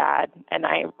care of my dad, and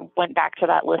I went back to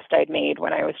that list I'd made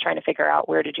when I was trying to figure out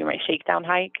where to do my shakedown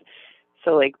hike.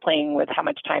 So like playing with how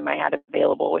much time I had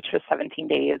available, which was 17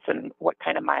 days, and what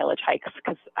kind of mileage hikes,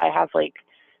 because I have like,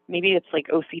 maybe it's like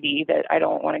OCD that I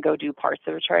don't want to go do parts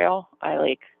of a trail.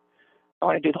 I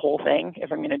want to do the whole thing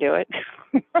if I'm going to do it.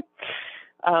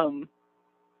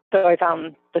 So I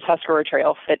found the Tuscarora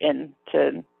Trail fit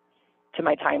into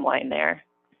my timeline there.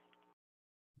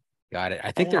 Got it.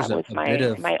 I think there's a bit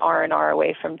of my R&R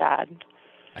away from Dad.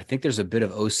 I think there's a bit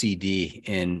of OCD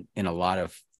in a lot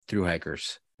of thru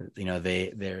hikers. You know,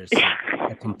 there's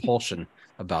a compulsion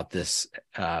about this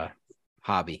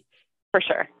hobby. For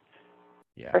sure.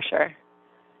 Yeah. For sure.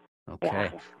 Okay.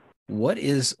 Yeah. What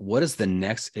is the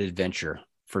next adventure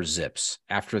for Zipsss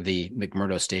after the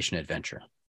McMurdo Station adventure?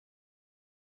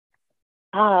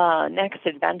 Next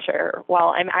adventure.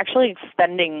 Well, I'm actually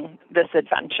extending this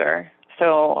adventure.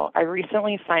 So I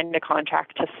recently signed a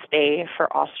contract to stay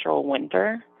for Austral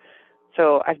winter.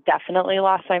 So I've definitely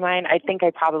lost my mind. I think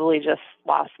I probably just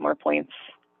lost more points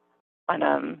on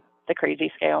the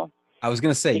crazy scale. I was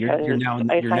going to say you're now in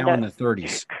the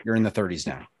 30s. You're in the 30s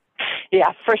now.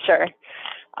 Yeah, for sure.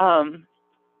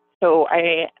 So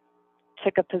I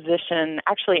took a position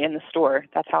actually in the store.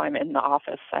 That's how I'm in the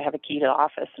office. I have a key to the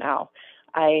office now.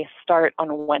 I start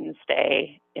on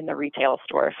Wednesday in the retail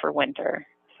store for winter.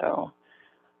 So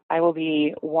I will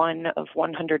be one of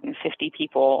 150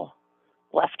 people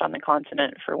left on the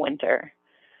continent for winter.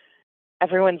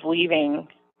 Everyone's leaving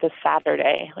this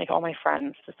Saturday, like all my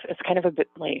friends. It's kind of a bit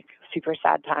like super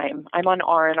sad time. I'm on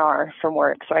R&R from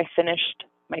work, so I finished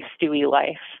my Stewie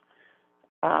life.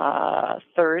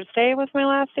 Thursday was my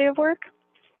last day of work,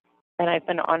 and I've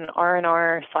been on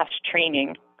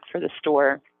R&R/training for the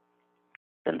store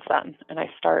since then, and I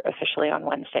start officially on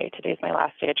Wednesday. Today's my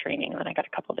last day of training, and then I got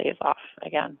a couple days off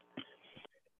again.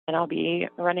 And I'll be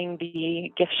running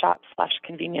the gift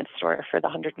shop/convenience store for the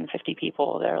 150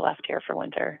 people that are left here for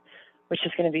winter, which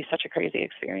is going to be such a crazy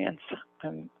experience.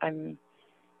 I'm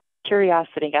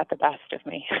curiosity got the best of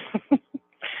me.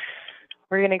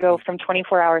 We're going to go from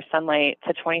 24-hour sunlight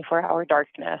to 24-hour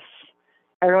darkness.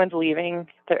 Everyone's leaving.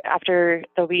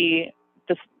 There'll be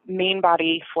this main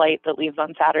body flight that leaves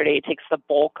on Saturday, takes the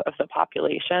bulk of the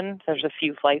population. There's a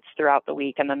few flights throughout the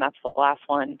week, and then that's the last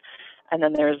one. And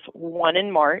then there's one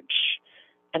in March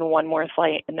and one more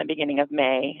flight in the beginning of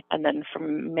May. And then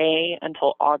from May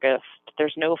until August,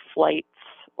 there's no flights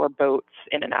or boats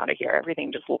in and out of here.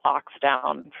 Everything just locks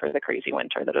down for the crazy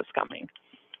winter that is coming.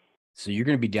 So you're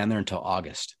going to be down there until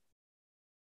August?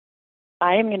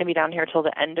 I am going to be down here till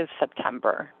the end of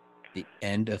September. The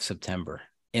end of September.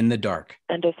 In the dark.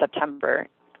 End of September.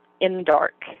 In the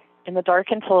dark. In the dark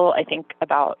until I think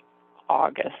about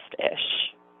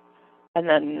August-ish. And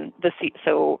then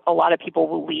so a lot of people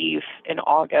will leave in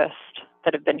August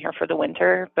that have been here for the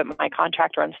winter, but my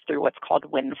contract runs through what's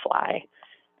called Windfly.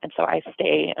 And so I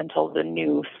stay until the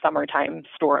new summertime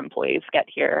store employees get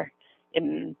here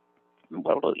in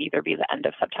what will either be the end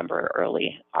of September or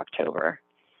early October.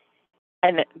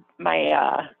 And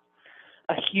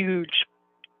a huge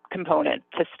component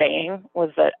to staying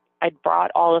was that I brought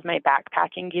all of my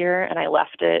backpacking gear and I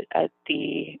left it at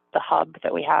the hub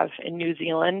that we have in New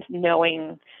Zealand,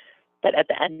 knowing that at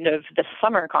the end of the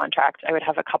summer contract, I would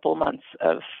have a couple months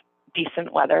of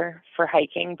decent weather for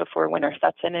hiking before winter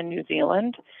sets in New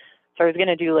Zealand. So I was going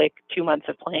to do like 2 months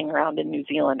of playing around in New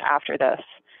Zealand after this.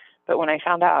 But when I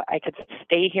found out I could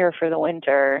stay here for the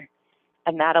winter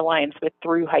and that aligns with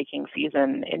through hiking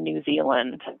season in New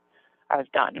Zealand, I was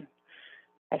done.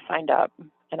 I signed up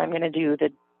and I'm going to do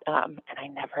and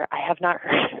I have not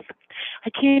heard, I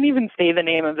can't even say the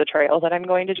name of the trail that I'm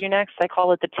going to do next. I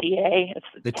call it the TA. It's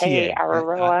the TA.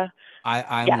 Araroa.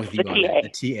 I'm with you on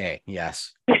that. The TA,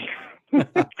 yes. So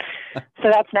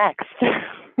that's next.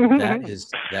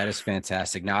 That is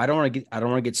fantastic. Now I don't want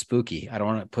to get spooky. I don't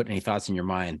want to put any thoughts in your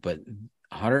mind, but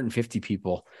 150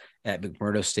 people at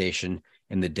McMurdo Station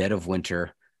in the dead of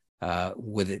winter,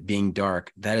 with it being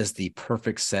dark. That is the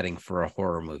perfect setting for a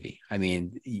horror movie. I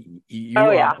mean, you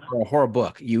are a horror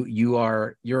book. You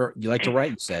like to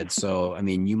write, you said. So, I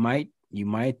mean, you might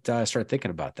start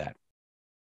thinking about that.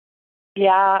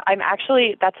 Yeah, I'm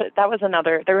actually, that was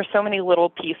another, there were so many little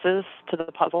pieces to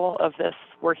the puzzle of this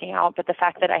working out, but the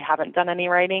fact that I haven't done any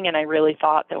writing, and I really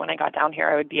thought that when I got down here,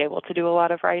 I would be able to do a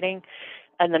lot of writing,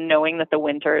 and then knowing that the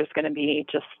winter is going to be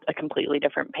just a completely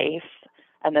different pace,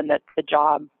 and then that the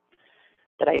job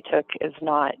that I took is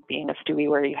not being a Stewie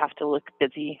where you have to look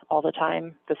busy all the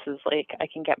time. This is like, I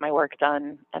can get my work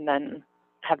done and then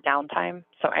have downtime.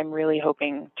 So I'm really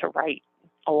hoping to write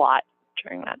a lot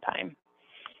during that time.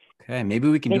 Okay, maybe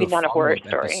we can do a horror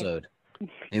follow-up episode.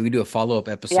 Maybe we do a follow-up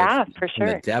episode. Yeah, for sure.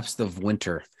 In the depths of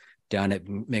winter down at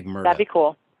McMurdo. That'd be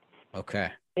cool.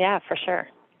 Okay. Yeah, for sure.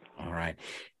 All right.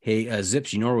 Hey,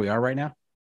 Zipsss, you know where we are right now?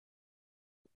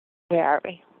 Where are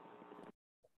we?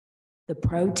 The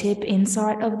pro tip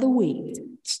insight of the week.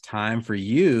 It's time for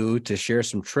you to share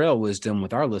some trail wisdom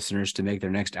with our listeners to make their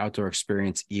next outdoor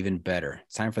experience even better.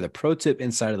 It's time for the pro tip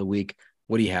insight of the week.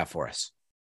 What do you have for us?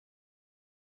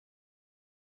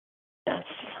 Yes.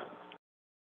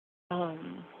 I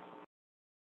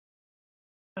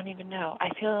don't even know. I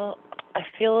feel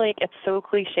like it's so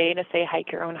cliche to say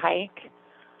hike your own hike,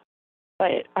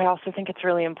 but I also think it's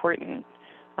really important.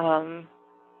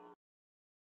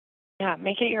 Yeah,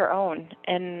 make it your own.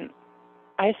 And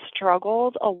I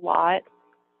struggled a lot.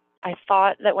 I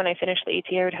thought that when I finished the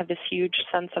AT, I would have this huge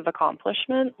sense of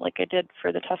accomplishment, like I did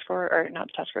for the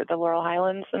the Laurel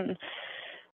Highlands, and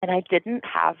I didn't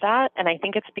have that. And I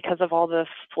think it's because of all the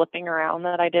flipping around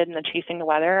that I did and the chasing the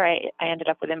weather. I ended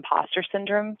up with imposter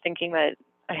syndrome, thinking that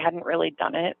I hadn't really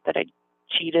done it, that I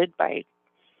cheated by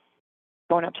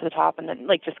going up to the top and then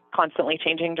like just constantly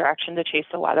changing direction to chase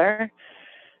the weather.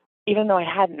 Even though I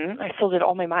hadn't, I still did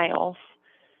all my miles.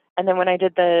 And then when I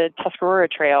did the Tuscarora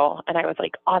Trail and I was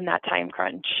like on that time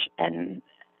crunch and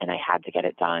I had to get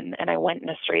it done and I went in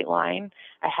a straight line,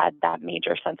 I had that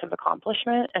major sense of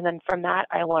accomplishment. And then from that,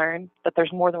 I learned that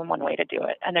there's more than one way to do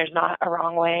it. And there's not a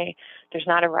wrong way. There's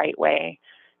not a right way.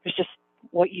 There's just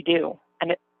what you do.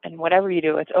 And whatever you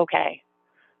do, it's okay.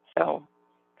 So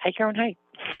hike your own hike.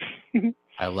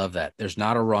 I love that. There's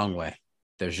not a wrong way.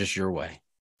 There's just your way.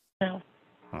 No.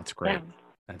 That's great. Yeah.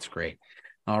 That's great.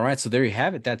 All right. So there you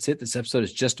have it. That's it. This episode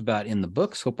is just about in the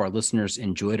books. Hope our listeners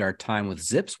enjoyed our time with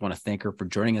Zipsss. Want to thank her for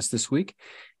joining us this week.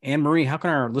 Anne Marie, how can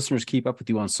our listeners keep up with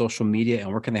you on social media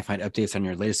and where can they find updates on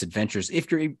your latest adventures if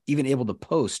you're even able to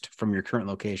post from your current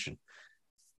location?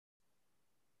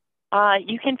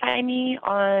 You can find me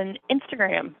on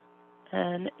Instagram,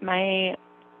 and my,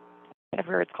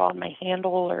 whatever it's called, my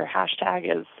handle or hashtag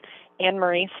is Anne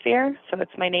Marie Sphere. So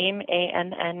it's my name,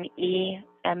 ANNEMARIE,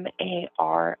 and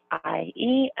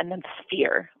then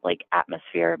sphere, like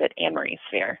atmosphere, but Anne Marie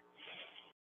Sphere.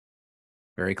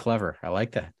 Very clever. I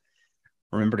like that.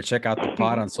 Remember to check out the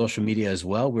pod on social media as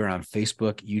well. We're on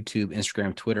Facebook, YouTube,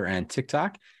 Instagram, Twitter, and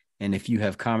TikTok. And if you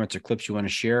have comments or clips you want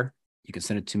to share, you can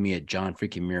send it to me at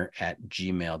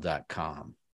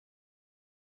johnfreakinmuir@gmail.com.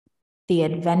 The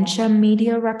Adventure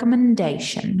Media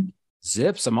Recommendation.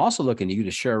 Zipsss, I'm also looking to you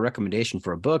to share a recommendation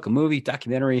for a book, a movie,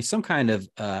 documentary, some kind of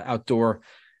outdoor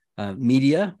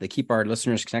media that keep our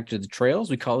listeners connected to the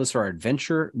trails. We call this our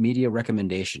Adventure Media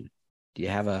Recommendation. Do you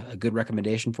have a good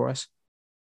recommendation for us?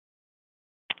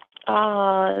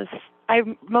 I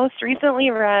most recently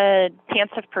read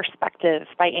Pants of Perspective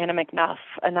by Anna McNuff,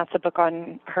 and that's a book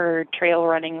on her trail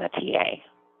running the TA.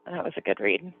 And that was a good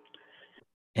read.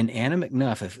 And Anna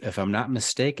McNuff, if I'm not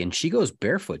mistaken, she goes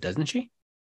barefoot, doesn't she?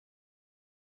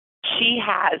 She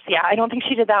has, yeah. I don't think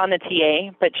she did that on the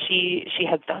TA, but she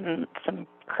has done some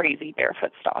crazy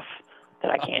barefoot stuff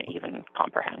that I can't even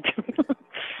comprehend.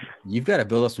 You've got to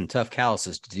build up some tough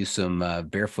calluses to do some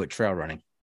barefoot trail running.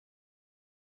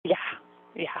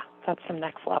 Yeah, that's some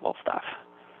next level stuff.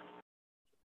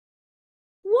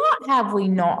 What have we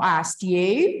not asked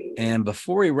you? And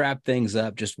before we wrap things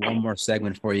up, just one more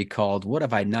segment for you called What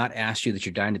Have I Not Asked You That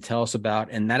You're Dying to Tell Us About?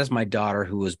 And that is my daughter,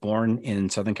 who was born in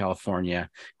Southern California,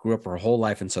 grew up her whole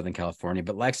life in Southern California,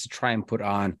 but likes to try and put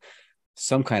on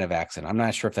some kind of accent. I'm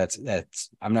not sure if that's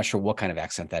I'm not sure what kind of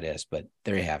accent that is, but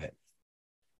there you have it.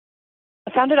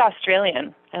 It sounded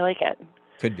Australian. I like it.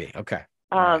 Could be. Okay.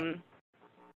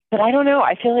 But I don't know.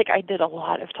 I feel like I did a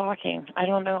lot of talking. I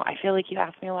don't know. I feel like you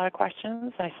asked me a lot of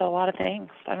questions. I said a lot of things.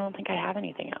 I don't think I have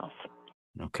anything else.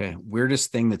 Okay.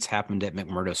 Weirdest thing that's happened at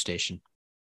McMurdo Station?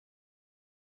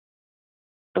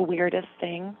 The weirdest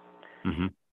thing?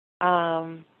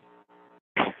 Mm-hmm.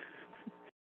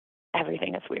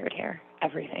 Everything is weird here.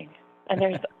 everything. And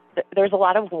there's a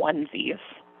lot of onesies,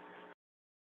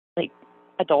 like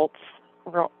adults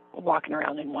walking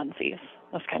around in onesies.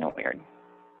 That's kind of weird.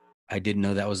 I didn't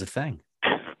know that was a thing.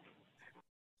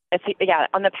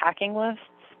 On the packing lists,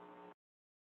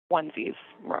 onesies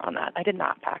were on that. I did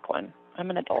not pack one. I'm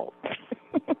an adult.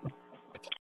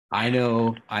 I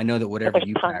know that whatever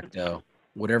you packed, though,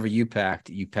 you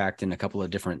packed in a couple of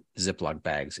different Ziploc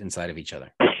bags inside of each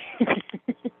other.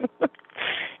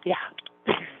 Yeah.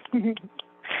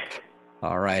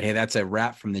 All right. Hey, that's a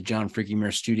wrap from the John Freaking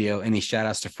Muir studio. Any shout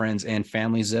outs to friends and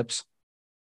family, Zips?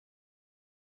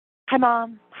 Hi,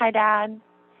 Mom. Hi, Dad.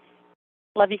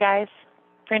 Love you guys.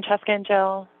 Francesca and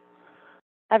Jill.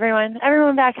 Everyone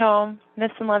back home.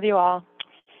 Miss and love you all.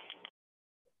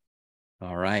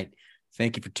 All right.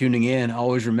 Thank you for tuning in.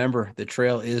 Always remember, the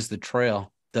trail is the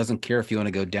trail. Doesn't care if you want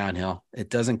to go downhill. It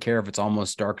doesn't care if it's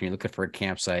almost dark and you're looking for a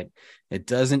campsite. It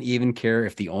doesn't even care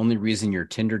if the only reason your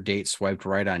Tinder date swiped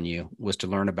right on you was to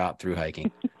learn about through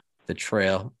hiking. The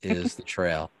trail is the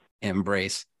trail.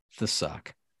 Embrace the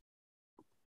suck.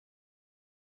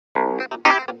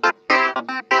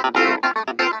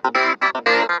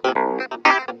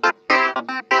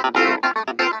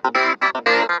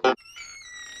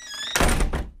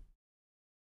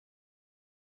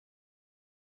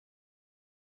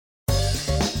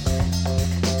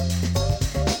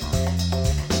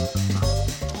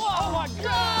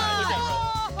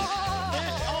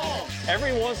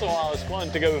 Every once in a while, it's fun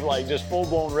to go like just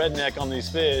full-blown redneck on these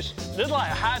fish. This is like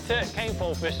high-tech cane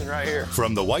pole fishing right here.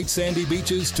 From the white sandy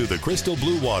beaches to the crystal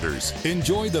blue waters,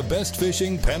 enjoy the best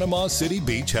fishing Panama City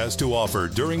Beach has to offer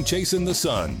during Chasing the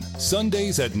Sun.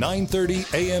 Sundays at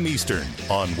 9:30 a.m. Eastern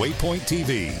on Waypoint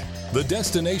TV, the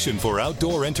destination for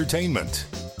outdoor entertainment.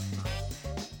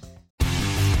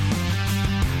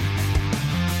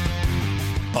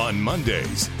 On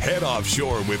Mondays, head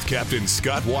offshore with Captain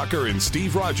Scott Walker and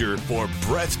Steve Roger for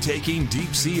breathtaking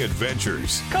deep-sea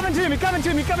adventures. Coming to me.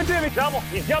 Double.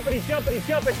 He's jumping.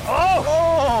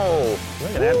 Oh!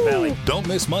 Look at that belly. Don't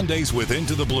miss Mondays with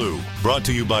Into the Blue, brought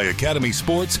to you by Academy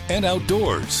Sports and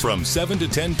Outdoors from 7 to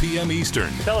 10 p.m.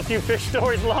 Eastern. Tell a few fish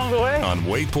stories along the way. On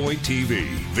Waypoint TV,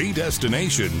 the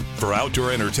destination for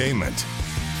outdoor entertainment.